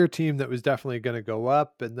clear team that was definitely going to go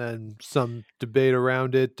up, and then some debate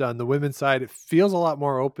around it. On the women's side, it feels a lot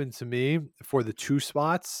more open to me for the 2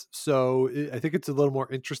 spots. So I think it's a little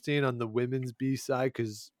more interesting on the women's B side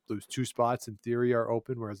because those 2 spots in theory are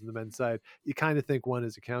open, whereas on the men's side, you kind of think one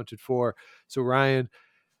is accounted for. So Ryan,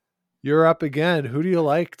 you're up again. Who do you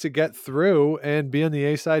like to get through and be on the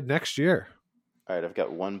A side next year? All right, I've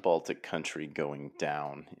got one Baltic country going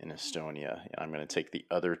down in Estonia, and I'm going to take the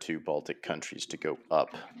other 2 Baltic countries to go up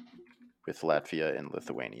with Latvia and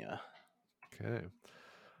Lithuania. Okay.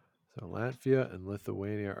 So Latvia and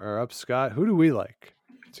Lithuania are up. Scott, who do we like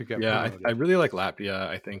to get promoted? I really like Latvia.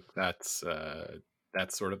 I think that's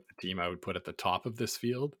sort of the team I would put at the top of this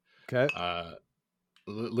field. Okay.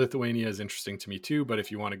 Lithuania is interesting to me too, but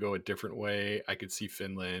if you want to go a different way, I could see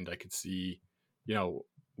Finland. I could see,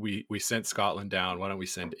 we sent Scotland down. Why don't we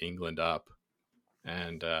send England up?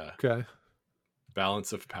 And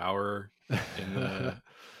balance of power in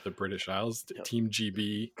the British Isles. Team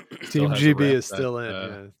GB. Team GB is still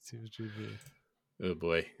in. Team GB. Oh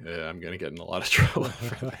boy, I'm gonna get in a lot of trouble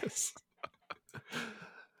for this.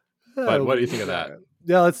 But what do you think of that?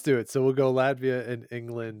 Yeah, let's do it. So we'll go Latvia and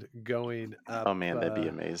England going up. Oh man, that'd be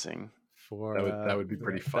amazing. That would be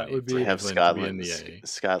pretty fun. That would be have Scotland in the A.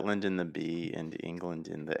 Scotland in the B and England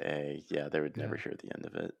in the A. Yeah, they would never hear the end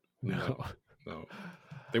of it. No.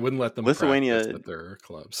 They wouldn't let them Lithuania practice at their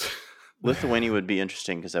clubs. Lithuania would be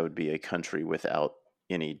interesting because that would be a country without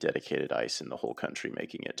any dedicated ice in the whole country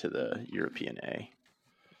making it to the European A.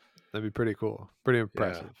 That'd be pretty cool. Pretty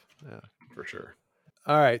impressive. Yeah, for sure.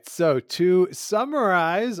 All right. So to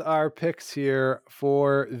summarize our picks here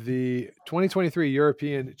for the 2023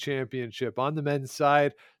 European Championship on the men's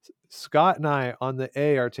side, Scott and I on the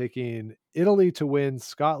A are taking Italy to win,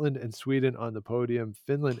 Scotland and Sweden on the podium,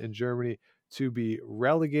 Finland and Germany to be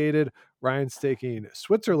relegated. Ryan's taking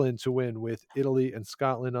Switzerland to win with Italy and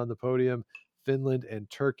Scotland on the podium, Finland and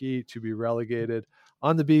Turkey to be relegated.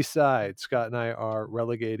 On the B side, Scott and I are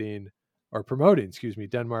promoting,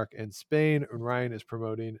 Denmark and Spain, and Ryan is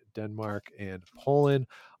promoting Denmark and Poland.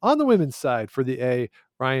 On the women's side for the A,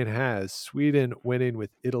 Ryan has Sweden winning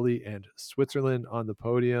with Italy and Switzerland on the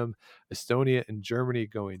podium, Estonia and Germany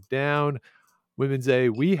going down. Women's A,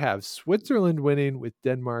 we have Switzerland winning with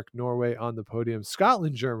Denmark, Norway on the podium,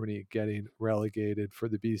 Scotland, Germany getting relegated. For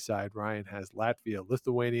the B side, Ryan has Latvia,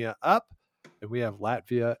 Lithuania up, and we have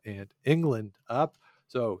Latvia and England up.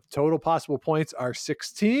 So total possible points are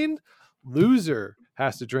 16. Loser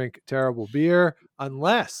has to drink terrible beer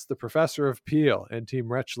unless the Professor of Peel and Team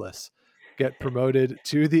Wretchless get promoted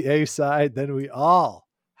to the A side. Then we all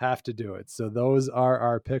have to do it. So those are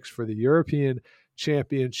our picks for the European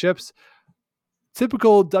Championships.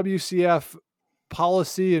 Typical WCF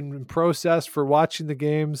policy and process for watching the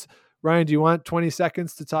games. Ryan, do you want 20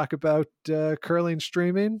 seconds to talk about curling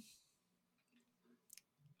streaming?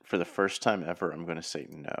 For the first time ever, I'm going to say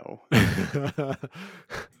no.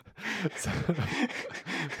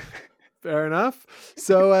 Fair enough.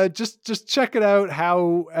 So just check it out.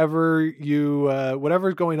 However you,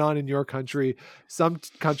 whatever's going on in your country, some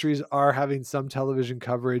countries are having some television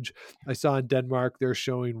coverage. I saw in Denmark, they're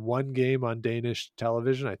showing one game on Danish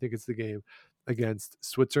television. I think it's the game against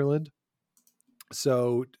Switzerland.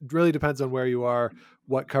 So it really depends on where you are,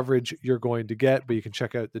 what coverage you're going to get, but you can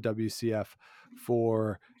check out the WCF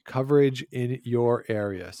for coverage in your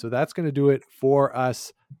area. So that's going to do it for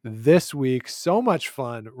us this week. So much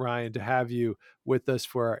fun, Ryan, to have you with us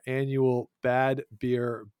for our annual Bad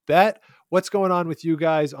Beer Bet. What's going on with you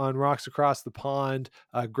guys on Rocks Across the Pond?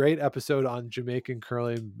 A great episode on Jamaican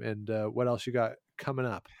curling, and what else you got coming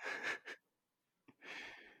up?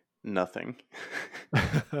 Nothing.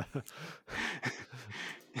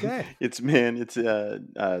 Okay. It's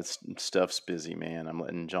stuff's busy, man. I'm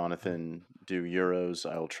letting Jonathan do Euros.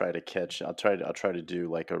 I'll try to do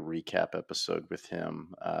like a recap episode with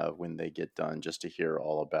him when they get done, just to hear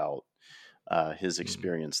all about his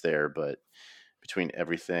experience there. But between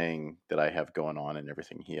everything that I have going on and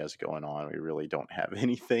everything he has going on, we really don't have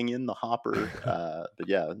anything in the hopper.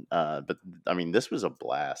 But I mean, this was a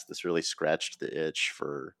blast. This really scratched the itch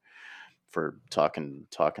for talking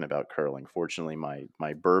about curling. Fortunately,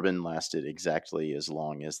 my bourbon lasted exactly as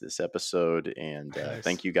long as this episode, and Nice.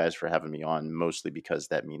 Thank you guys for having me on, mostly because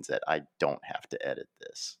that means that I don't have to edit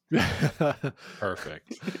this.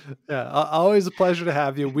 Perfect. Yeah, always a pleasure to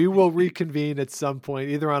have you. We will reconvene at some point,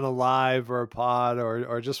 either on a live or a pod,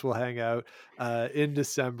 or just we'll hang out in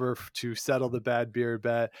December to settle the Bad Beer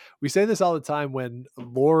Bet. We say this all the time when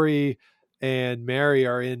Lori and Mary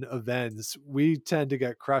are in events. We tend to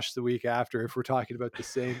get crushed the week after if we're talking about the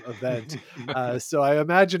same event. So I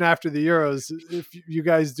imagine after the Euros, if you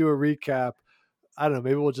guys do a recap, I don't know,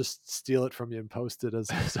 maybe we'll just steal it from you and post it as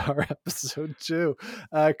our episode too.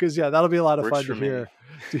 Because that'll be a lot of fun to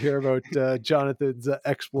hear about Jonathan's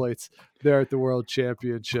exploits there at the World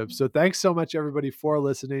Championship. So thanks so much, everybody, for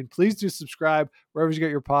listening. Please do subscribe wherever you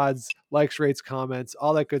get your pods. Likes, rates, comments,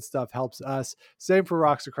 all that good stuff helps us. Same for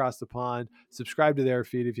Rocks Across the Pond. Subscribe to their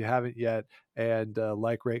feed if you haven't yet, and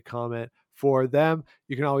like, rate, comment for them.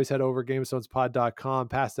 You can always head over GameOfThronesPod.com,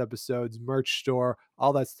 past episodes, merch store,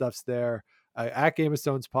 all that stuff's there. At Game of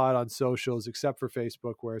Stones Pod on socials, except for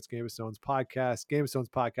Facebook, where it's Game of Stones Podcast,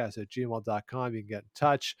 GameOfStonesPodcast@gmail.com. You can get in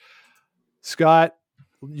touch. Scott,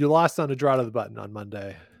 you lost on a draw to the button on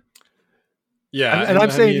Monday. Yeah, and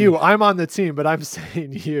I'm saying you. I'm on the team, but I'm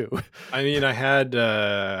saying you. I mean, I had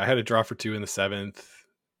a draw for 2 in the 7th.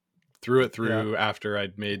 Threw it through after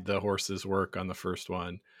I'd made the horses work on the first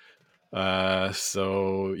one. A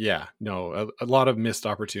lot of missed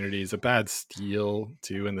opportunities. A bad steal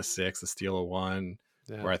 2 in the 6th, a steal of 1,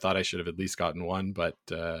 where I thought I should have at least gotten 1, but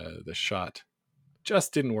the shot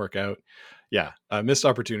just didn't work out. Missed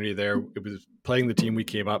opportunity there. It was playing the team we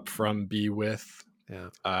came up from B with.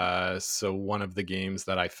 So one of the games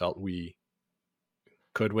that I felt we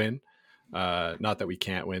could win, not that we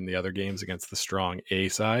can't win the other games against the strong A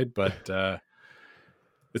side, but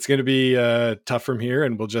it's going to be tough from here,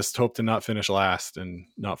 and we'll just hope to not finish last and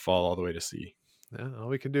not fall all the way to C. Yeah, all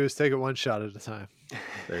we can do is take it one shot at a time.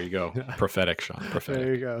 There you go. Prophetic, Sean. Prophetic.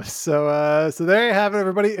 There you go. So there you have it,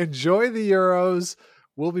 everybody. Enjoy the Euros.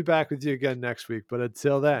 We'll be back with you again next week. But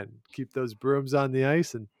until then, keep those brooms on the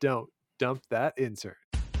ice and don't dump that insert.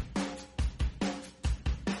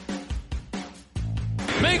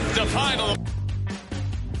 Make the final.